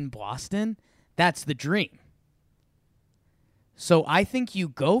Sale in Boston. That's the dream. So I think you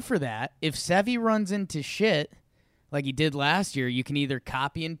go for that. If Sevy runs into shit like he did last year, you can either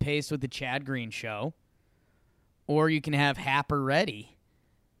copy and paste with the Chad Green show, or you can have Happer ready.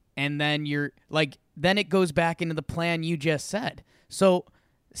 And then then it goes back into the plan you just said. So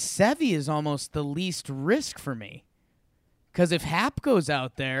Sevy is almost the least risk for me. Because if Hap goes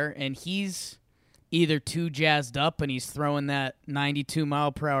out there and he's either too jazzed up and he's throwing that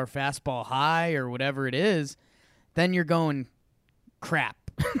 92-mile-per-hour fastball high or whatever it is, then you're going, crap.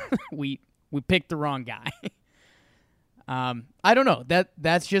 we picked the wrong guy. I don't know.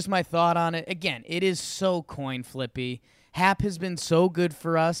 That's just my thought on it. Again, it is so coin flippy. Hap has been so good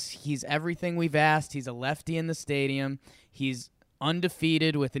for us. He's everything we've asked. He's a lefty in the stadium. He's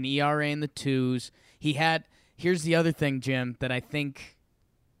undefeated with an ERA in the 2s. Here's the other thing, Jim, that I think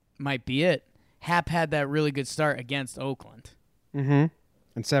might be it. Hap had that really good start against Oakland. Mm-hmm.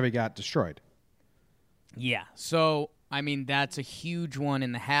 And Sevy got destroyed. Yeah. So, I mean, that's a huge one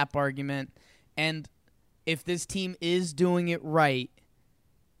in the Hap argument. And if this team is doing it right,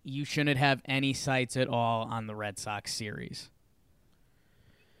 you shouldn't have any sights at all on the Red Sox series.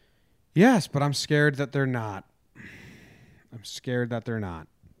 Yes, but I'm scared that they're not.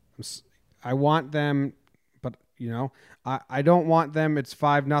 I want them, but, I don't want them. It's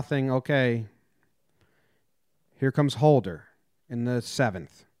 5-0. Okay. Here comes Holder in the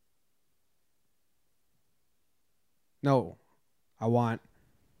 7th. No, I want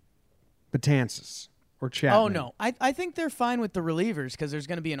Betances or Chapman. Oh, no. I think they're fine with the relievers because there's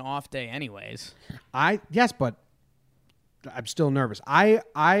going to be an off day anyways. Yes, but I'm still nervous.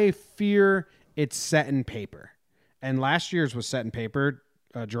 I fear it's set in paper. And last year's was set in paper.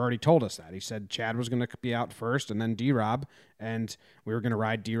 Girardi told us that. He said Chad was going to be out first and then D-Rob, and we were going to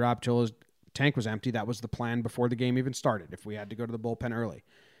ride D-Rob till his tank was empty. That was the plan before the game even started, if we had to go to the bullpen early.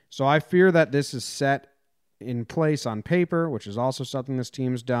 So I fear that this is set in place on paper, which is also something this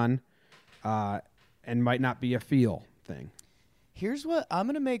team's done, and might not be a feel thing. Here's what I'm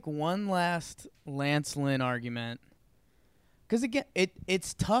going to make one last Lance Lynn argument. Because, again,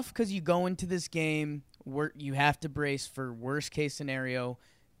 it's tough because you go into this game where you have to brace for worst case scenario,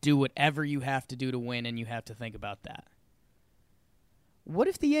 do whatever you have to do to win, and you have to think about that. What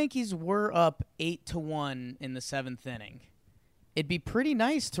if the Yankees were up 8-1 in the 7th inning? It'd be pretty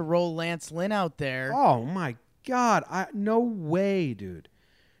nice to roll Lance Lynn out there. Oh, my God. No way, dude.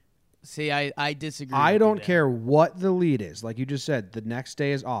 See, I disagree. I don't care what the lead is. Like you just said, the next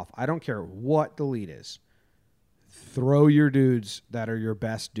day is off. I don't care what the lead is. Throw your dudes that are your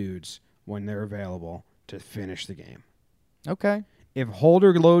best dudes when they're available to finish the game. Okay. If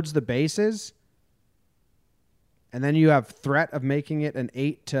Holder loads the bases, and then you have threat of making it an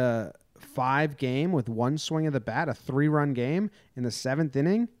 8-5 game with one swing of the bat, a 3-run game in the 7th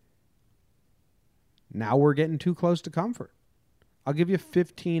inning, now we're getting too close to comfort. I'll give you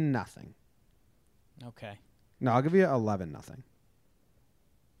 15-0. Okay. No, I'll give you 11-0.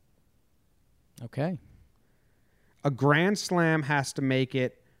 Okay. A grand slam has to make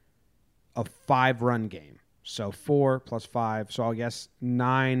it a 5-run game. So 4 + 5. So I guess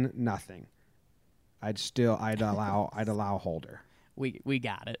 9-0. I'd allow Holder. We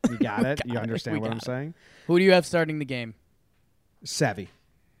got it. You got it? You understand what I'm saying? Who do you have starting the game? Sevy.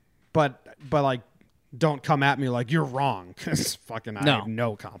 But like, don't come at me like you're wrong, because fucking I have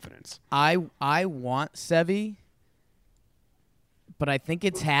no confidence. I want Sevy, but I think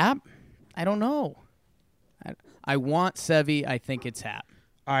it's Hap. I don't know. I want Sevy. I think it's Hap.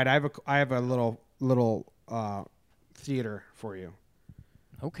 All right, I have a little theater for you.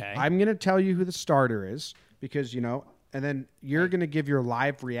 Okay. I'm going to tell you who the starter is because, and then you're going to give your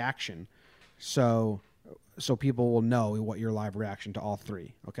live reaction so people will know what your live reaction to all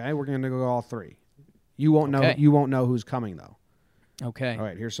three. Okay? We're going to go all three. You won't know who's coming though. Okay. All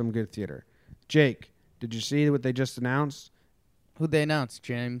right, here's some good theater. Jake, did you see what they just announced? Who'd they announce,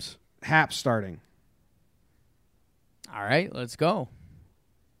 James? Hap starting. All right, let's go.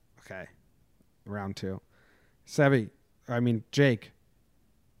 Okay. Round 2. Jake.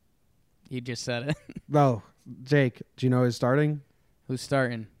 You just said it. No, Jake, do you know who's starting? Who's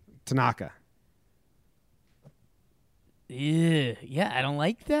starting? Tanaka. Yeah, I don't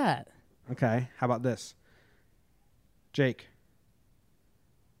like that. Okay, how about this? Jake,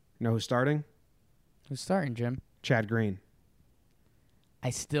 you know who's starting? Who's starting, Jim? Chad Green.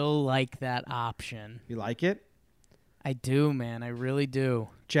 I still like that option. You like it? I do, man. I really do.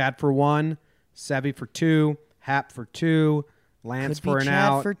 Chad for 1, Sevy for 2, Hap for 2, Lance Could be for an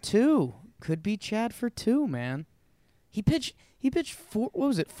Chad out. for 2. Could be Chad for 2, man. He pitched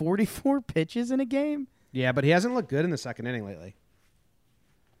 44 pitches in a game? Yeah, but he hasn't looked good in the second inning lately.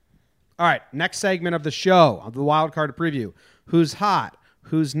 All right, next segment of the show, of the wild card preview. Who's hot?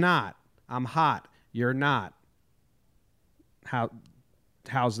 Who's not? I'm hot. You're not.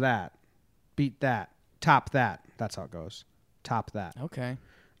 How's that? Beat that. Top that. That's how it goes. Top that. Okay.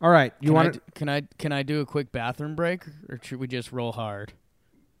 All right, you want to Can I do a quick bathroom break, or should we just roll hard?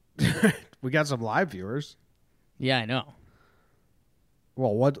 We got some live viewers. Yeah, I know.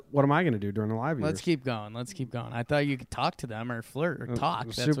 Well, what am I going to do during the live viewers? Let's keep going. I thought you could talk to them or flirt or talk.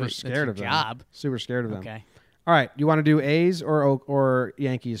 I'm super scared of your them. job. Super scared of them. Okay. All right, you want to do A's or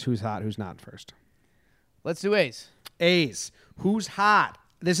Yankees? Who's hot? Who's not first? Let's do A's. A's. Who's hot?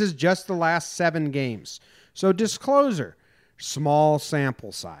 This is just the last 7 games. So disclosure, small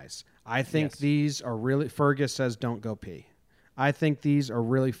sample size. I think these are really, Fergus says don't go pee. I think these are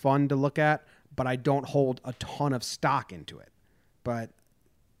really fun to look at, but I don't hold a ton of stock into it. But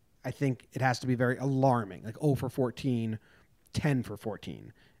I think it has to be very alarming, like 0 for 14, 10 for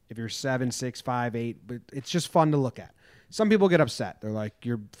 14. If you're 7, 6, 5, 8, but it's just fun to look at. Some people get upset. They're like,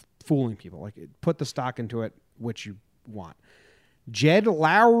 you're fooling people. Like, put the stock into it, which you want. Jed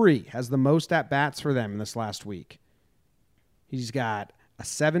Lowry has the most at-bats for them in this last week. He's got a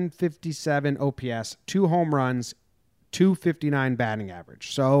 757 OPS, 2 home runs, 259 batting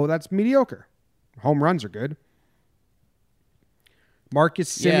average. So that's mediocre. Home runs are good.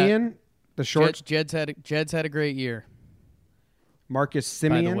 Marcus Semien, the short. Jed's had a great year. Marcus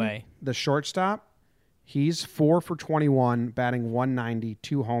Semien, by the way, the shortstop, he's 4 for 21, batting 190,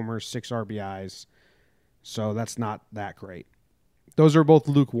 2 homers, 6 RBIs. So that's not that great. Those are both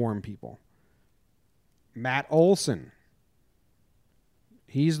lukewarm people. Matt Olson,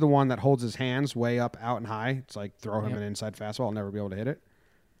 he's the one that holds his hands way up, out, and high. It's like throw him an inside fastball. I'll never be able to hit it.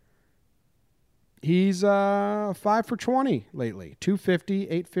 He's 5 for 20 lately. 250,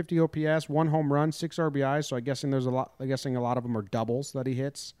 850 OPS, 1 home run, 6 RBIs. So I'm guessing a lot of them are doubles that he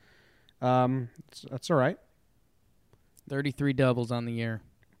hits. That's all right. 33 doubles on the year.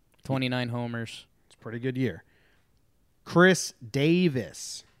 29 homers. It's a pretty good year. Chris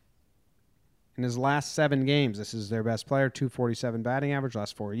Davis. In his last 7 games, this is their best player. 247 batting average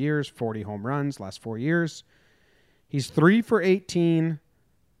last 4 years. 40 home runs last 4 years. He's 3 for 18.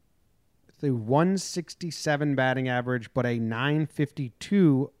 The 167 batting average, but a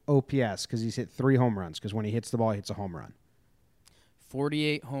 952 OPS because he's hit 3 home runs. Because when he hits the ball, he hits a home run.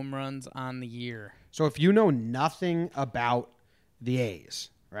 48 home runs on the year. So if you know nothing about the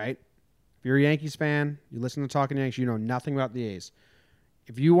A's, right? If you're a Yankees fan, you listen to Talking Yankees, you know nothing about the A's.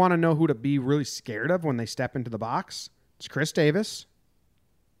 If you want to know who to be really scared of when they step into the box, it's Chris Davis.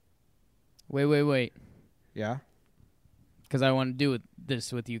 Wait. Yeah. Because I want to do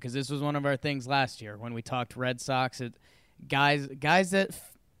this with you, because this was one of our things last year when we talked Red Sox. Guys that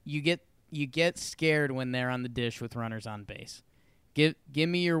you get scared when they're on the dish with runners on base. Give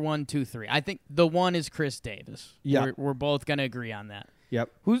me your 1, 2, 3. I think the 1 is Chris Davis. Yeah, we're both gonna agree on that. Yep.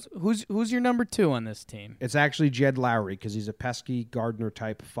 Who's your number 2 on this team? It's actually Jed Lowry because he's a pesky Gardner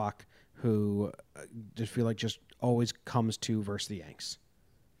type fuck who just feel like just always comes to versus the Yanks.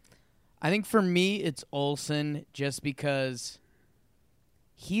 I think for me, it's Olsen just because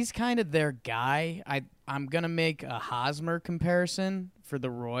he's kind of their guy. I'm going to make a Hosmer comparison for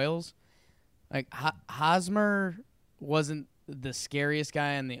the Royals. Like, Hosmer wasn't the scariest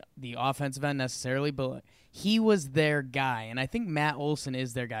guy on the offensive end necessarily, but he was their guy. And I think Matt Olson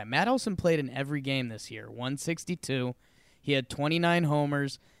is their guy. Matt Olson played in every game this year, 162. He had 29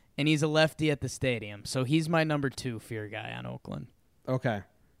 homers, and he's a lefty at the stadium. So he's my number 2 fear guy on Oakland. Okay.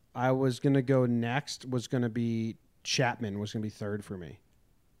 I was going to go next, was going to be Chapman, was going to be 3rd for me.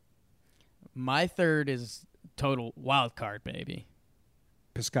 My 3rd is total wild card, baby.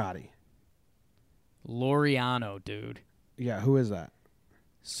 Piscotty. Laureano, dude. Yeah, who is that?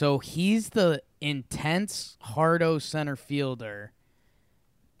 So he's the intense, hardo center fielder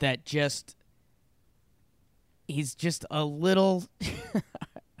that he's just a little,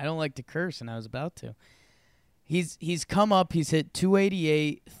 I don't like to curse, and I was about to. He's come up. He's hit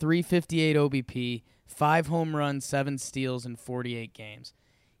 288, 358 OBP, 5 home runs, 7 steals in 48 games.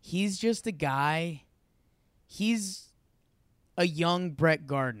 He's just a guy. He's a young Brett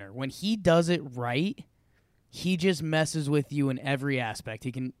Gardner. When he does it right, he just messes with you in every aspect.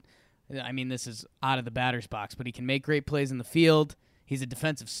 He can, I mean, this is out of the batter's box, but he can make great plays in the field. He's a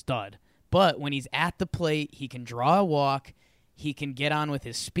defensive stud. But when he's at the plate, he can draw a walk. He can get on with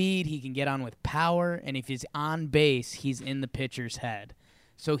his speed. He can get on with power. And if he's on base, he's in the pitcher's head.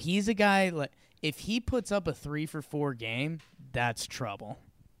 So he's a guy, like, if he puts up a 3-for-4 game, that's trouble.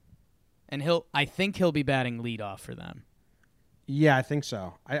 And I think he'll be batting leadoff for them. Yeah, I think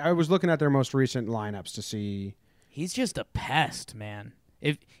so. I was looking at their most recent lineups to see. He's just a pest, man.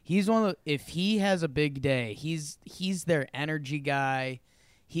 If he has a big day, he's their energy guy.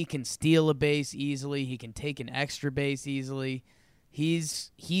 He can steal a base easily. He can take an extra base easily.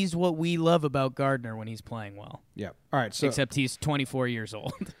 He's what we love about Gardner when he's playing well. Yeah. All right. So except he's 24 years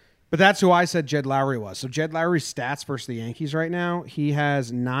old. But that's who I said Jed Lowry was. So Jed Lowry's stats versus the Yankees right now, he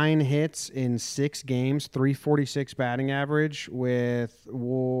has 9 hits in 6 games, 346 batting average with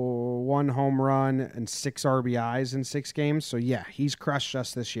 1 home run and 6 RBIs in 6 games. So, yeah, he's crushed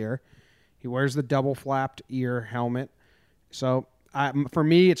us this year. He wears the double-flapped ear helmet. So, for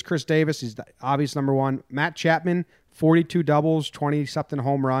me, it's Chris Davis. He's the obvious number one. Matt Chapman, 42 doubles, 20-something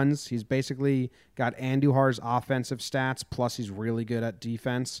home runs. He's basically got Andujar's offensive stats, plus he's really good at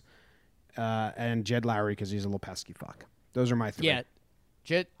defense. And Jed Lowry because he's a little pesky fuck. Those are my 3. Yeah,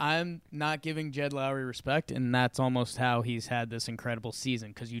 I'm not giving Jed Lowry respect, and that's almost how he's had this incredible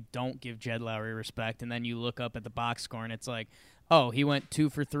season because you don't give Jed Lowry respect, and then you look up at the box score, and it's like, oh, he went 2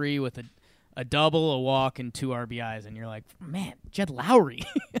 for 3 with a double, a walk, and 2 RBIs, and you're like, man, Jed Lowry.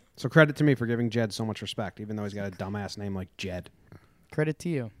 So credit to me for giving Jed so much respect, even though he's got a dumbass name like Jed. Credit to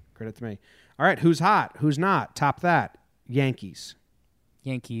you. Credit to me. All right, who's hot? Who's not? Top that. Yankees.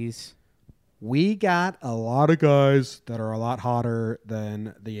 We got a lot of guys that are a lot hotter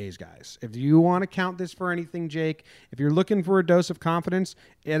than the A's guys. If you want to count this for anything, Jake, if you're looking for a dose of confidence,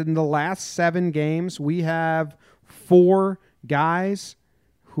 in the last 7 games, we have 4 guys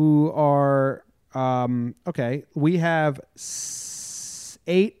who are okay. We have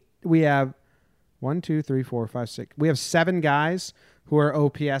 8. We have 1, 2, 3, 4, 5, 6. We have 7 guys who are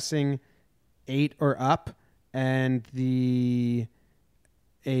OPSing 8 or up, and the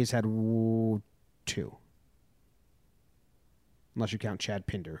A's had 2. Unless you count Chad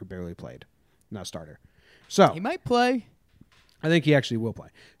Pinder, who barely played. Not a starter. So he might play. I think he actually will play.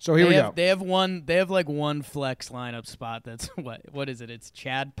 So here we go. They have like one flex lineup spot that's what is it? It's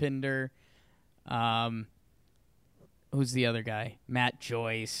Chad Pinder. Who's the other guy? Matt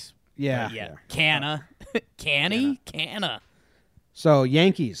Joyce. Yeah. Canna. Canna. So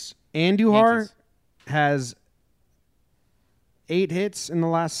Yankees. Andujar has 8 hits in the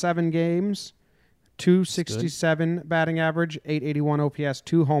last 7 games, 267 batting average, 881 OPS,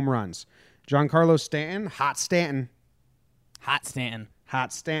 2 home runs. Giancarlo Stanton, Hot Stanton.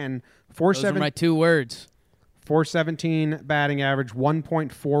 417. Those are my 2 words. 417 batting average,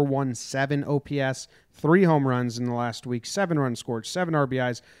 1.417 OPS, 3 home runs in the last week, 7 runs scored, 7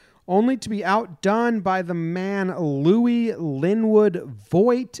 RBIs, only to be outdone by the man Louis Linwood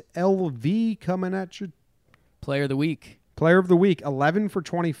Voit, LV, coming at you. Player of the week, 11 for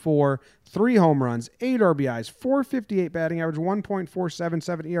 24, 3 home runs, 8 RBIs, 458 batting average,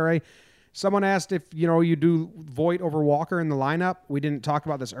 1.477 ERA. Someone asked if, you do Voit over Walker in the lineup. We didn't talk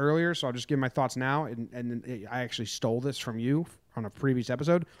about this earlier, so I'll just give my thoughts now. And I actually stole this from you on a previous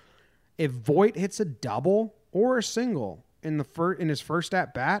episode. If Voit hits a double or a single in his first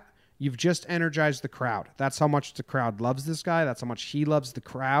at bat, you've just energized the crowd. That's how much the crowd loves this guy. That's how much he loves the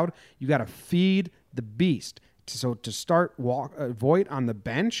crowd. You got to feed the beast. So to start Voit on the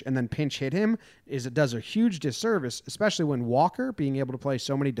bench and then pinch hit him it does a huge disservice, especially when Walker, being able to play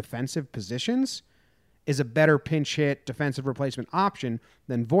so many defensive positions, is a better pinch hit defensive replacement option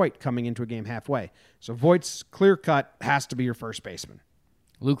than Voit coming into a game halfway. So Voit's clear cut has to be your first baseman.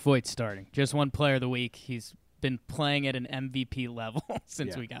 Luke Voit starting. Just one player of the week. He's been playing at an MVP level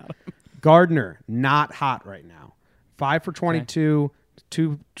since we got him. Gardner, not hot right now. 5 for 22,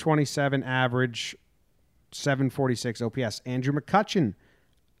 227 average, 746 OPS. Andrew McCutchen,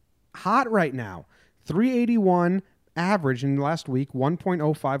 hot right now. 381 average in the last week,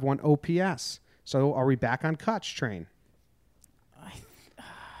 1.051 OPS. So are we back on Kutch train?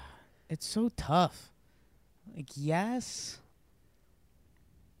 It's so tough. Yes.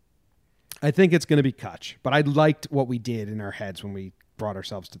 I think it's going to be Kutch, but I liked what we did in our heads when we brought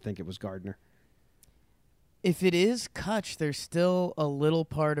ourselves to think it was Gardner. If it is Kutch, there's still a little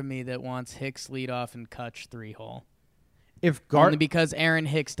part of me that wants Hicks lead off and Kutch 3-hole. Only because Aaron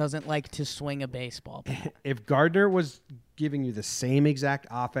Hicks doesn't like to swing a baseball bat. If Gardner was giving you the same exact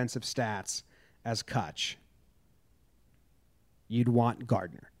offensive stats as Kutch, you'd want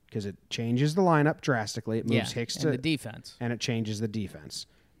Gardner because it changes the lineup drastically. It moves Hicks to the defense, and it changes the defense.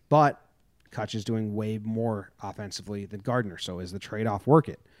 But Kutch is doing way more offensively than Gardner, so is the trade-off worth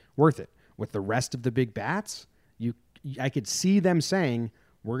it? With the rest of the big bats, I could see them saying,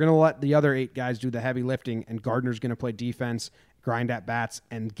 we're going to let the other 8 guys do the heavy lifting, and Gardner's going to play defense, grind at bats,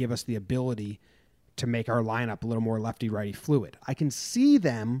 and give us the ability to make our lineup a little more lefty-righty fluid. I can see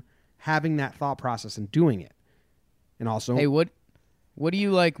them having that thought process and doing it. And also, Hey, what do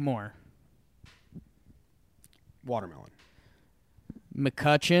you like more? watermelon.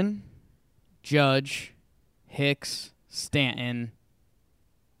 McCutchen, Judge, Hicks, Stanton,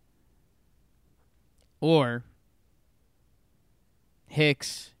 or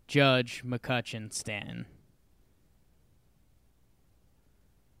Hicks, Judge, McCutchen, Stanton.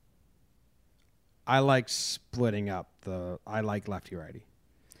 I like splitting up I like lefty-righty.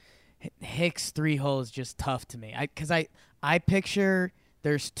 Hicks 3-hole is just tough to me. Because I picture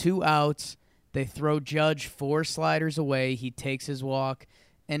there's 2 outs. They throw Judge 4 sliders away. He takes his walk,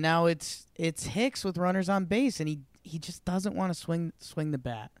 and now it's Hicks with runners on base, and he just doesn't want to swing the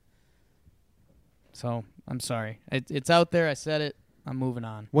bat. So I'm sorry. It's out there. I said it. I'm moving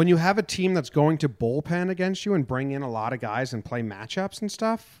on. When you have a team that's going to bullpen against you and bring in a lot of guys and play matchups and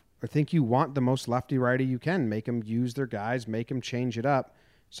stuff, I think you want the most lefty-righty you can. Make them use their guys. Make them change it up.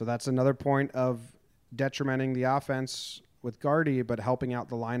 So that's another point of detrimenting the offense with Gardy, but helping out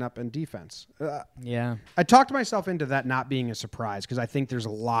the lineup and defense. Yeah. I talked myself into that not being a surprise because I think there's a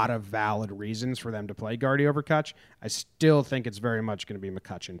lot of valid reasons for them to play Gardy over Kutch. I still think it's very much going to be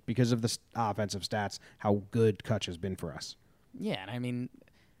McCutchen because of the offensive stats, how good Kutch has been for us. Yeah, and I mean,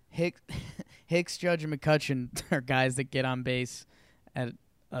 Hicks, Judge, and McCutchen are guys that get on base at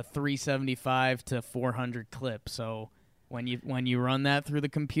a 375 to 400 clip. So when you run that through the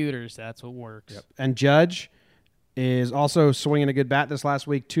computers, that's what works. Yep. And Judge is also swinging a good bat this last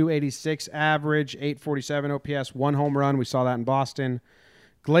week. 286 average, 847 OPS, 1 home run. We saw that in Boston.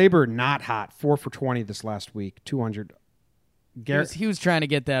 Glaber not hot, 4 for 20 this last week, 200. He was trying to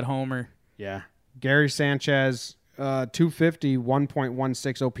get that homer. Yeah. Gary Sanchez, 250,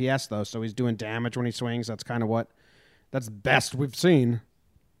 1.16 OPS though, so he's doing damage when he swings. That's kind of that's best we've seen.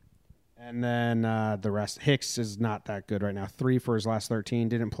 And then the rest. Hicks is not that good right now. 3 for his last 13.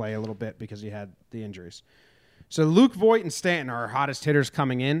 Didn't play a little bit because he had the injuries. So Luke Voit and Stanton are our hottest hitters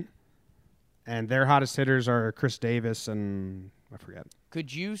coming in. And their hottest hitters are Chris Davis and I forget.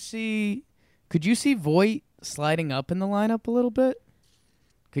 Could you see Voit sliding up in the lineup a little bit?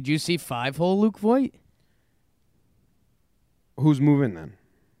 Could you see 5-hole Luke Voit? Who's moving then?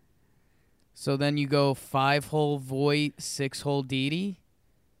 So then you go 5-hole Voit, 6-hole Didi?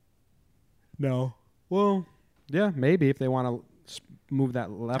 No. Well, yeah, maybe if they want to move that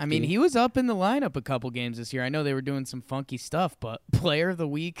lefty. I mean, he was up in the lineup a couple games this year. I know they were doing some funky stuff, but player of the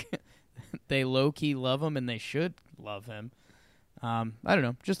week, they low-key love him, and they should love him. I don't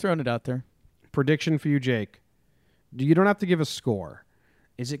know. Just throwing it out there. Prediction for you, Jake. You don't have to give a score.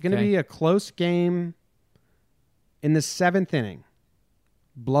 Is it going to be a close game in the 7th inning?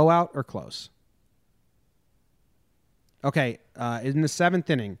 Blowout or close? Okay, in the 7th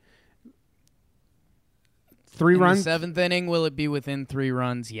inning, 3 runs? In the 7th inning, will it be within 3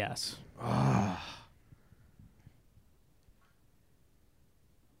 runs? Yes. I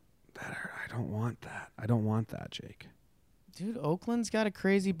don't want that. I don't want that, Jake. Dude, Oakland's got a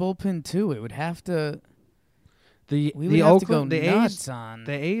crazy bullpen, too. It would have to... The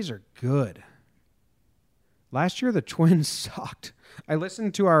A's are good. Last year, the Twins sucked. I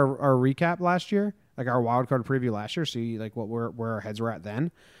listened to our recap last year, like our wild card preview last year, see like where our heads were at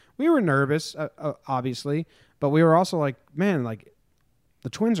then. We were nervous, obviously, but we were also like, man, like the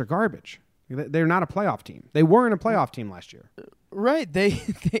Twins are garbage. They're not a playoff team. They weren't a playoff team last year. Right.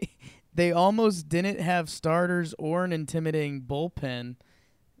 They almost didn't have starters or an intimidating bullpen.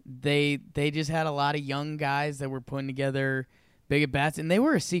 They just had a lot of young guys that were putting together big at bats, and they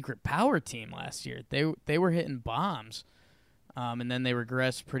were a secret power team last year. They were hitting bombs, and then they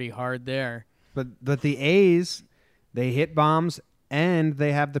regressed pretty hard there. But the A's, they hit bombs and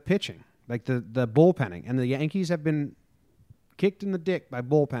they have the pitching, like the bullpenning, and the Yankees have been kicked in the dick by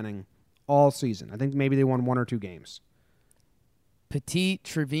bullpenning all season. I think maybe they won 1 or 2 games. Petit,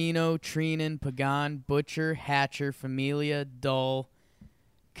 Trevino, Treinen, Pagan, Butcher, Hatcher, Familia, Dull,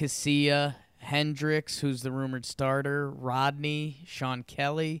 Casilla, Hendricks, who's the rumored starter, Rodney, Sean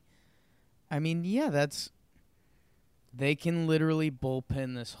Kelly. I mean, yeah, they can literally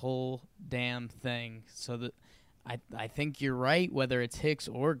bullpen this whole damn thing. So that I think you're right, whether it's Hicks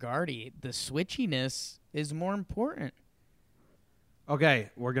or Gardy, the switchiness is more important.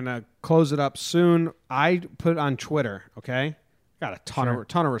 Okay, we're going to close it up soon. I put on Twitter, okay? Got a ton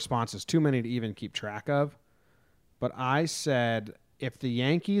of responses, too many to even keep track of. But I said, if the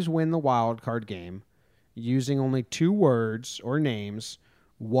Yankees win the wild card game using only 2 words or names,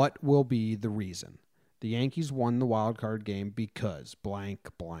 what will be the reason? The Yankees won the wild card game because blank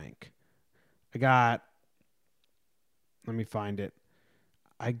blank. I got Let me find it.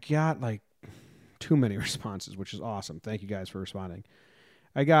 I got like too many responses, which is awesome. Thank you guys for responding.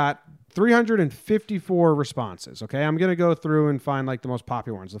 I got 354 responses. Okay, I'm gonna go through and find like the most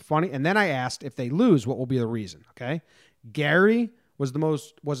popular ones. And then I asked if they lose, what will be the reason? Okay, Gary was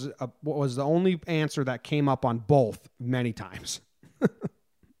the only answer that came up on both many times.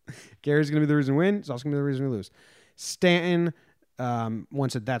 Gary's gonna be the reason we win. It's also gonna be the reason we lose. Stanton, one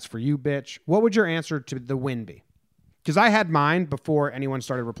said that's for you, bitch. What would your answer to the win be? Because I had mine before anyone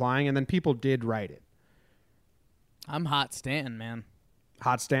started replying, and then people did write it. I'm Hot Stanton, man.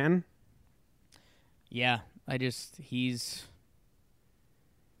 Hot Stanton? Yeah, he's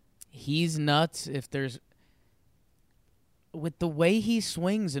nuts. If there's with the way he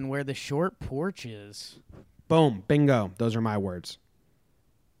swings and where the short porch is. Boom, bingo. Those are my words.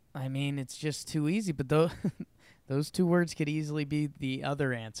 I mean, it's just too easy, but those two words could easily be the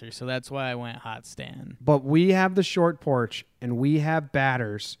other answer, so that's why I went Hot Stanton. But we have the short porch, and we have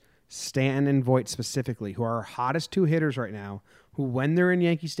batters, Stanton and Voit specifically, who are our hottest two hitters right now, who when they're in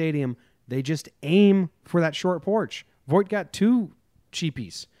Yankee Stadium, they just aim for that short porch. Voit got two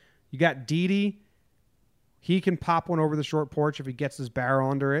cheapies. You got Didi. He can pop one over the short porch if he gets his barrel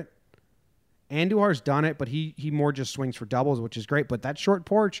under it. Andujar's done it, but he more just swings for doubles, which is great. But that short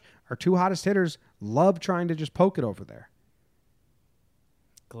porch, our two hottest hitters love trying to just poke it over there.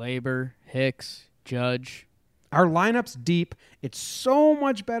 Glaber, Hicks, Judge. Our lineup's deep. It's so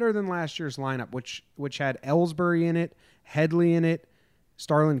much better than last year's lineup, which had Ellsbury in it, Headley in it,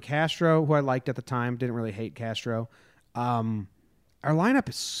 Starlin Castro, who I liked at the time. Didn't really hate Castro. Our lineup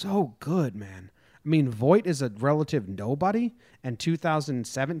is so good, man. I mean, Voit is a relative nobody, and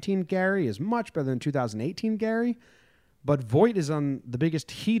 2017 Gary is much better than 2018 Gary. But Voit is on the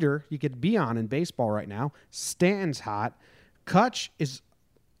biggest heater you could be on in baseball right now. Stanton's hot. Kutch is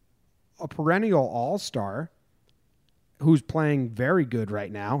a perennial all-star who's playing very good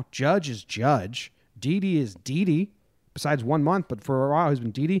right now. Judge is Judge. Didi is Didi, besides 1 month, but for a while he's been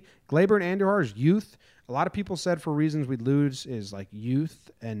Didi. Glaber and Andujar is youth. A lot of people said for reasons we'd lose is like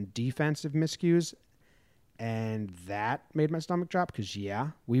youth and defensive miscues, and that made my stomach drop because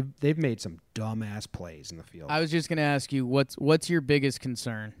they've made some dumbass plays in the field. I was just going to ask you, what's your biggest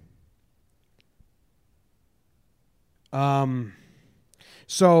concern?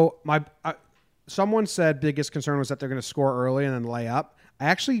 So someone said biggest concern was that they're going to score early and then lay up. I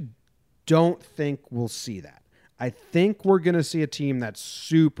actually don't think we'll see that. I think we're going to see a team that's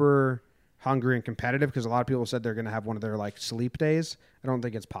super hungry and competitive because a lot of people said they're going to have one of their like sleep days. I don't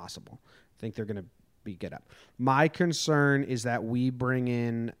think it's possible. I think they're going to be get up. My concern is that we bring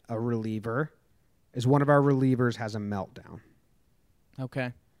in a reliever, is one of our relievers has a meltdown.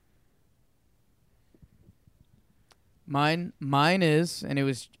 Okay. Mine is, and it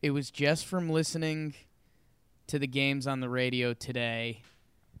was just from listening to the games on the radio today,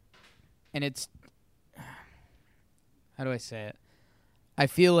 and it's, how do I say it? I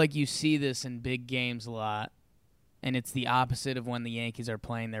feel like you see this in big games a lot, and it's the opposite of when the Yankees are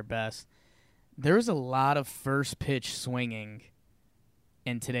playing their best. There's a lot of first pitch swinging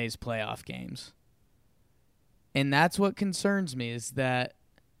in today's playoff games. And that's what concerns me is that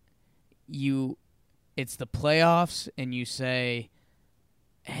it's the playoffs and you say,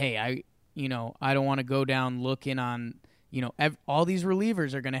 hey, I don't want to go down looking on, all these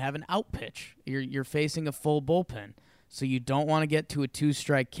relievers are going to have an out pitch. You're facing a full bullpen. So you don't want to get to a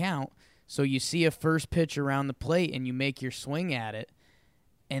 2-strike count. So you see a first pitch around the plate and you make your swing at it.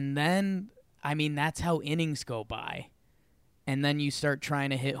 And then, that's how innings go by. And then you start trying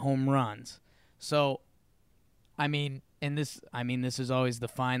to hit home runs. So, this is always the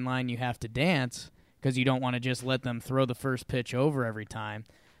fine line you have to dance because you don't want to just let them throw the first pitch over every time.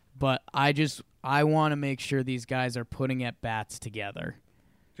 But I want to make sure these guys are putting at bats together.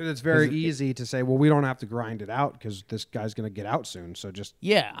 Because it's very easy to say, well, we don't have to grind it out because this guy's going to get out soon. So just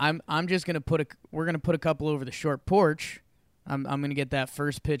I'm just going to we're going to put a couple over the short porch. I'm going to get that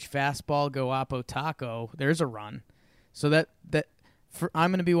first pitch fastball, go Oppo Taco. There's a run. So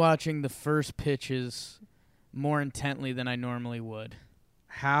I'm going to be watching the first pitches more intently than I normally would.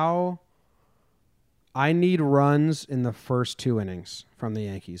 I need runs in the first 2 innings from the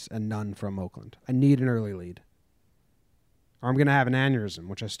Yankees and none from Oakland. I need an early lead. Or I'm going to have an aneurysm,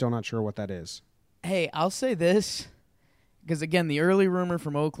 which I'm still not sure what that is. Hey, I'll say this, because, again, the early rumor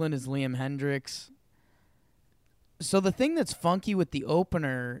from Oakland is Liam Hendricks. So the thing that's funky with the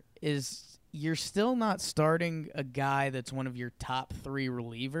opener is you're still not starting a guy that's one of your top 3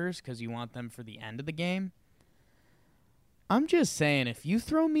 relievers because you want them for the end of the game. I'm just saying, if you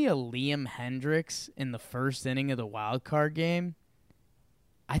throw me a Liam Hendricks in the first inning of the wild card game,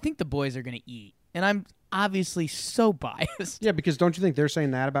 I think the boys are going to eat. And obviously so biased. Yeah, because don't you think they're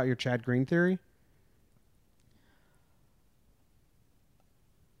saying that about your Chad Green theory?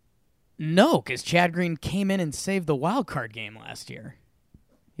 No, because Chad Green came in and saved the wild card game last year.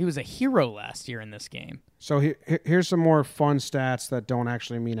 He was a hero last year in this game. So here's some more fun stats that don't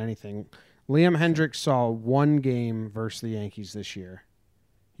actually mean anything. Liam Hendriks saw one game versus the Yankees this year.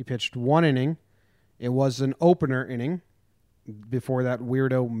 He pitched one inning. It was an opener inning before that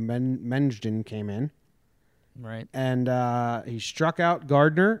weirdo Menjden came in. Right. And he struck out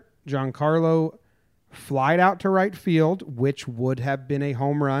Gardner. Giancarlo flied out to right field, which would have been a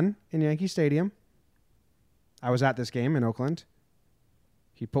home run in Yankee Stadium. I was at this game in Oakland.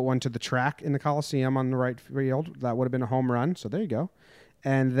 He put one to the track in the Coliseum on the right field. That would have been a home run. So there you go.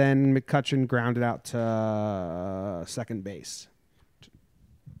 And then McCutchen grounded out to second base.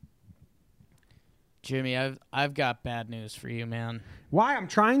 Jimmy, I've got bad news for you, man. Why? I'm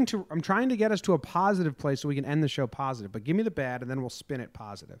trying to get us to a positive place so we can end the show positive. But give me the bad, and then we'll spin it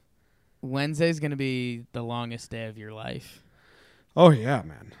positive. Wednesday's going to be the longest day of your life. Oh yeah,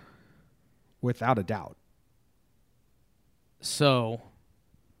 man. Without a doubt. So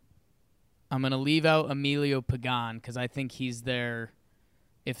I'm going to leave out Emilio Pagan because I think he's there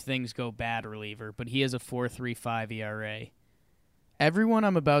if things go bad reliever, but he has a 4.35 ERA. Everyone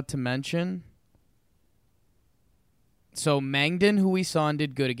I'm about to mention. So Mangden, who we saw and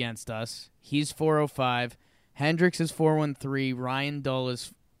did good against us, he's 4.05. Hendricks is 4.13. Ryan Dull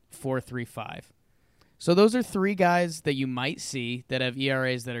is 4.35. So those are three guys that you might see that have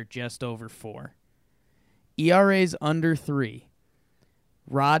ERAs that are just over 4. ERAs under 3.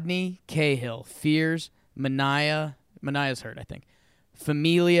 Rodney, Cahill, Fears, Manaya's hurt, I think.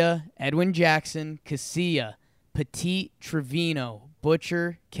 Familia, Edwin Jackson, Casilla, Petit, Trevino,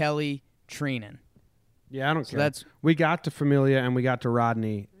 Butcher, Kelly, Treenan. Yeah, I don't care. We got to Familia and we got to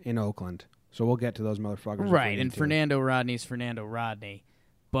Rodney in Oakland. So we'll get to those motherfuckers. Right, and Fernando Rodney's Fernando Rodney.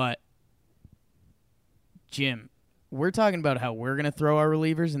 But, Jim, we're talking about how we're going to throw our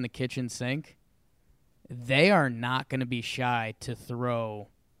relievers in the kitchen sink. They are not going to be shy to throw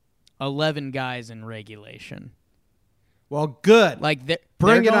 11 guys in regulation. Well, good. Like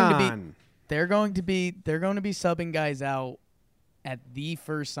Bring it on. They're going to be subbing guys out at the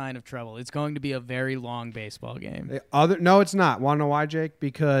first sign of trouble. It's going to be a very long baseball game. No, it's not. Want to know why, Jake?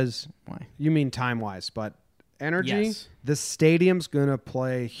 Because why? You mean time-wise, but energy, yes. The stadium's going to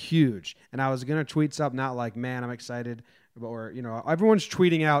play huge. And I was going to tweet something out like, man, I'm excited. Or, everyone's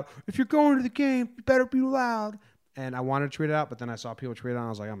tweeting out, if you're going to the game, you better be loud. And I wanted to tweet it out, but then I saw people tweet it out, and I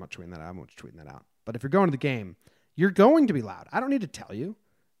was like, I'm not tweeting that out. I'm not tweeting that out. But if you're going to the game, you're going to be loud. I don't need to tell you.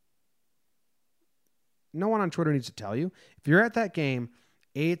 No one on Twitter needs to tell you. If you're at that game,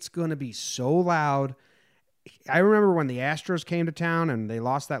 it's going to be so loud. I remember when the Astros came to town and they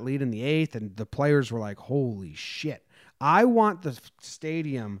lost that lead in the 8th, and the players were like, holy shit. I want the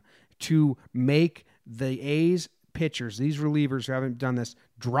stadium to make the A's pitchers, these relievers who haven't done this,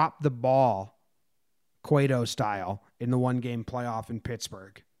 drop the ball Cueto style in the one-game playoff in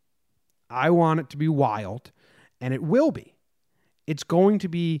Pittsburgh. I want it to be wild, and it will be. It's going to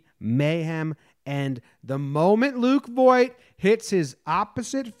be mayhem. And the moment Luke Voit hits his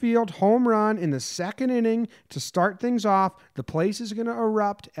opposite field home run in the second inning to start things off, the place is going to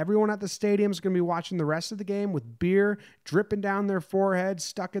erupt. Everyone at the stadium is going to be watching the rest of the game with beer dripping down their foreheads,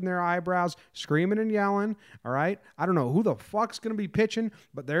 stuck in their eyebrows, screaming and yelling. All right? I don't know who the fuck's going to be pitching,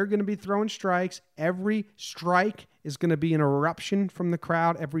 but they're going to be throwing strikes. Every strike is going to be an eruption from the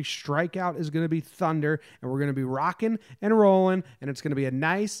crowd. Every strikeout is going to be thunder, and we're going to be rocking and rolling, and it's going to be a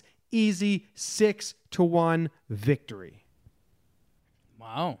nice, easy 6-1 victory.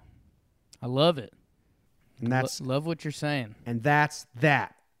 Wow. I love it. And that's love what you're saying. And that's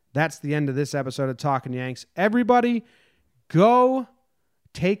that. That's the end of this episode of Talking Yanks. Everybody, go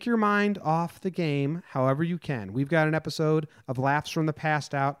take your mind off the game however you can. We've got an episode of Laughs from the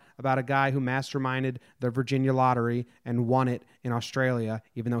Past out about a guy who masterminded the Virginia lottery and won it in Australia,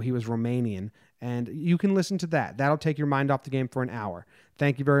 even though he was Romanian. And you can listen to that. That'll take your mind off the game for an hour.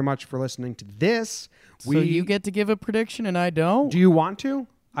 Thank you very much for listening to this. So you get to give a prediction and I don't? Do you want to?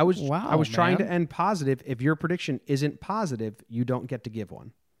 I was man. trying to end positive. If your prediction isn't positive, you don't get to give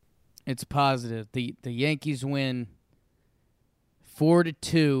one. It's positive. The Yankees win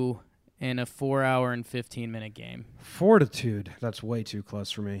 4-2 in a 4-hour and 15-minute game. Fortitude. That's way too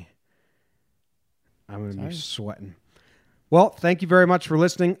close for me. I'm going to be sweating. Well, thank you very much for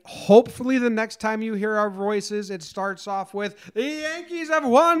listening. Hopefully the next time you hear our voices, it starts off with, the Yankees have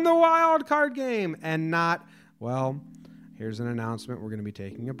won the wild card game, and not, well, Here's an announcement. We're going to be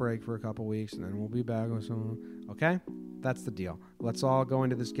taking a break for a couple weeks, and then we'll be back with some. Okay? That's the deal. Let's all go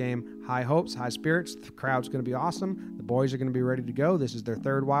into this game high hopes, high spirits. The crowd's going to be awesome. The boys are going to be ready to go. This is their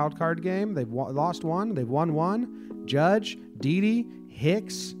third wild card game. They've lost one. They've won one. Judge, Didi,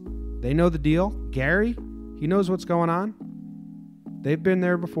 Hicks, they know the deal. Gary, he knows what's going on. They've been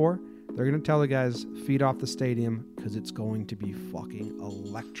there before. They're going to tell the guys, feed off the stadium because it's going to be fucking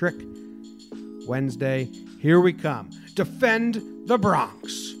electric. Wednesday, here we come. Defend the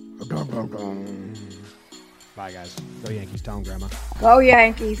Bronx. Bye, guys. Go Yankees. Tell them, Grandma. Go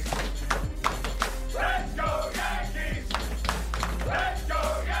Yankees.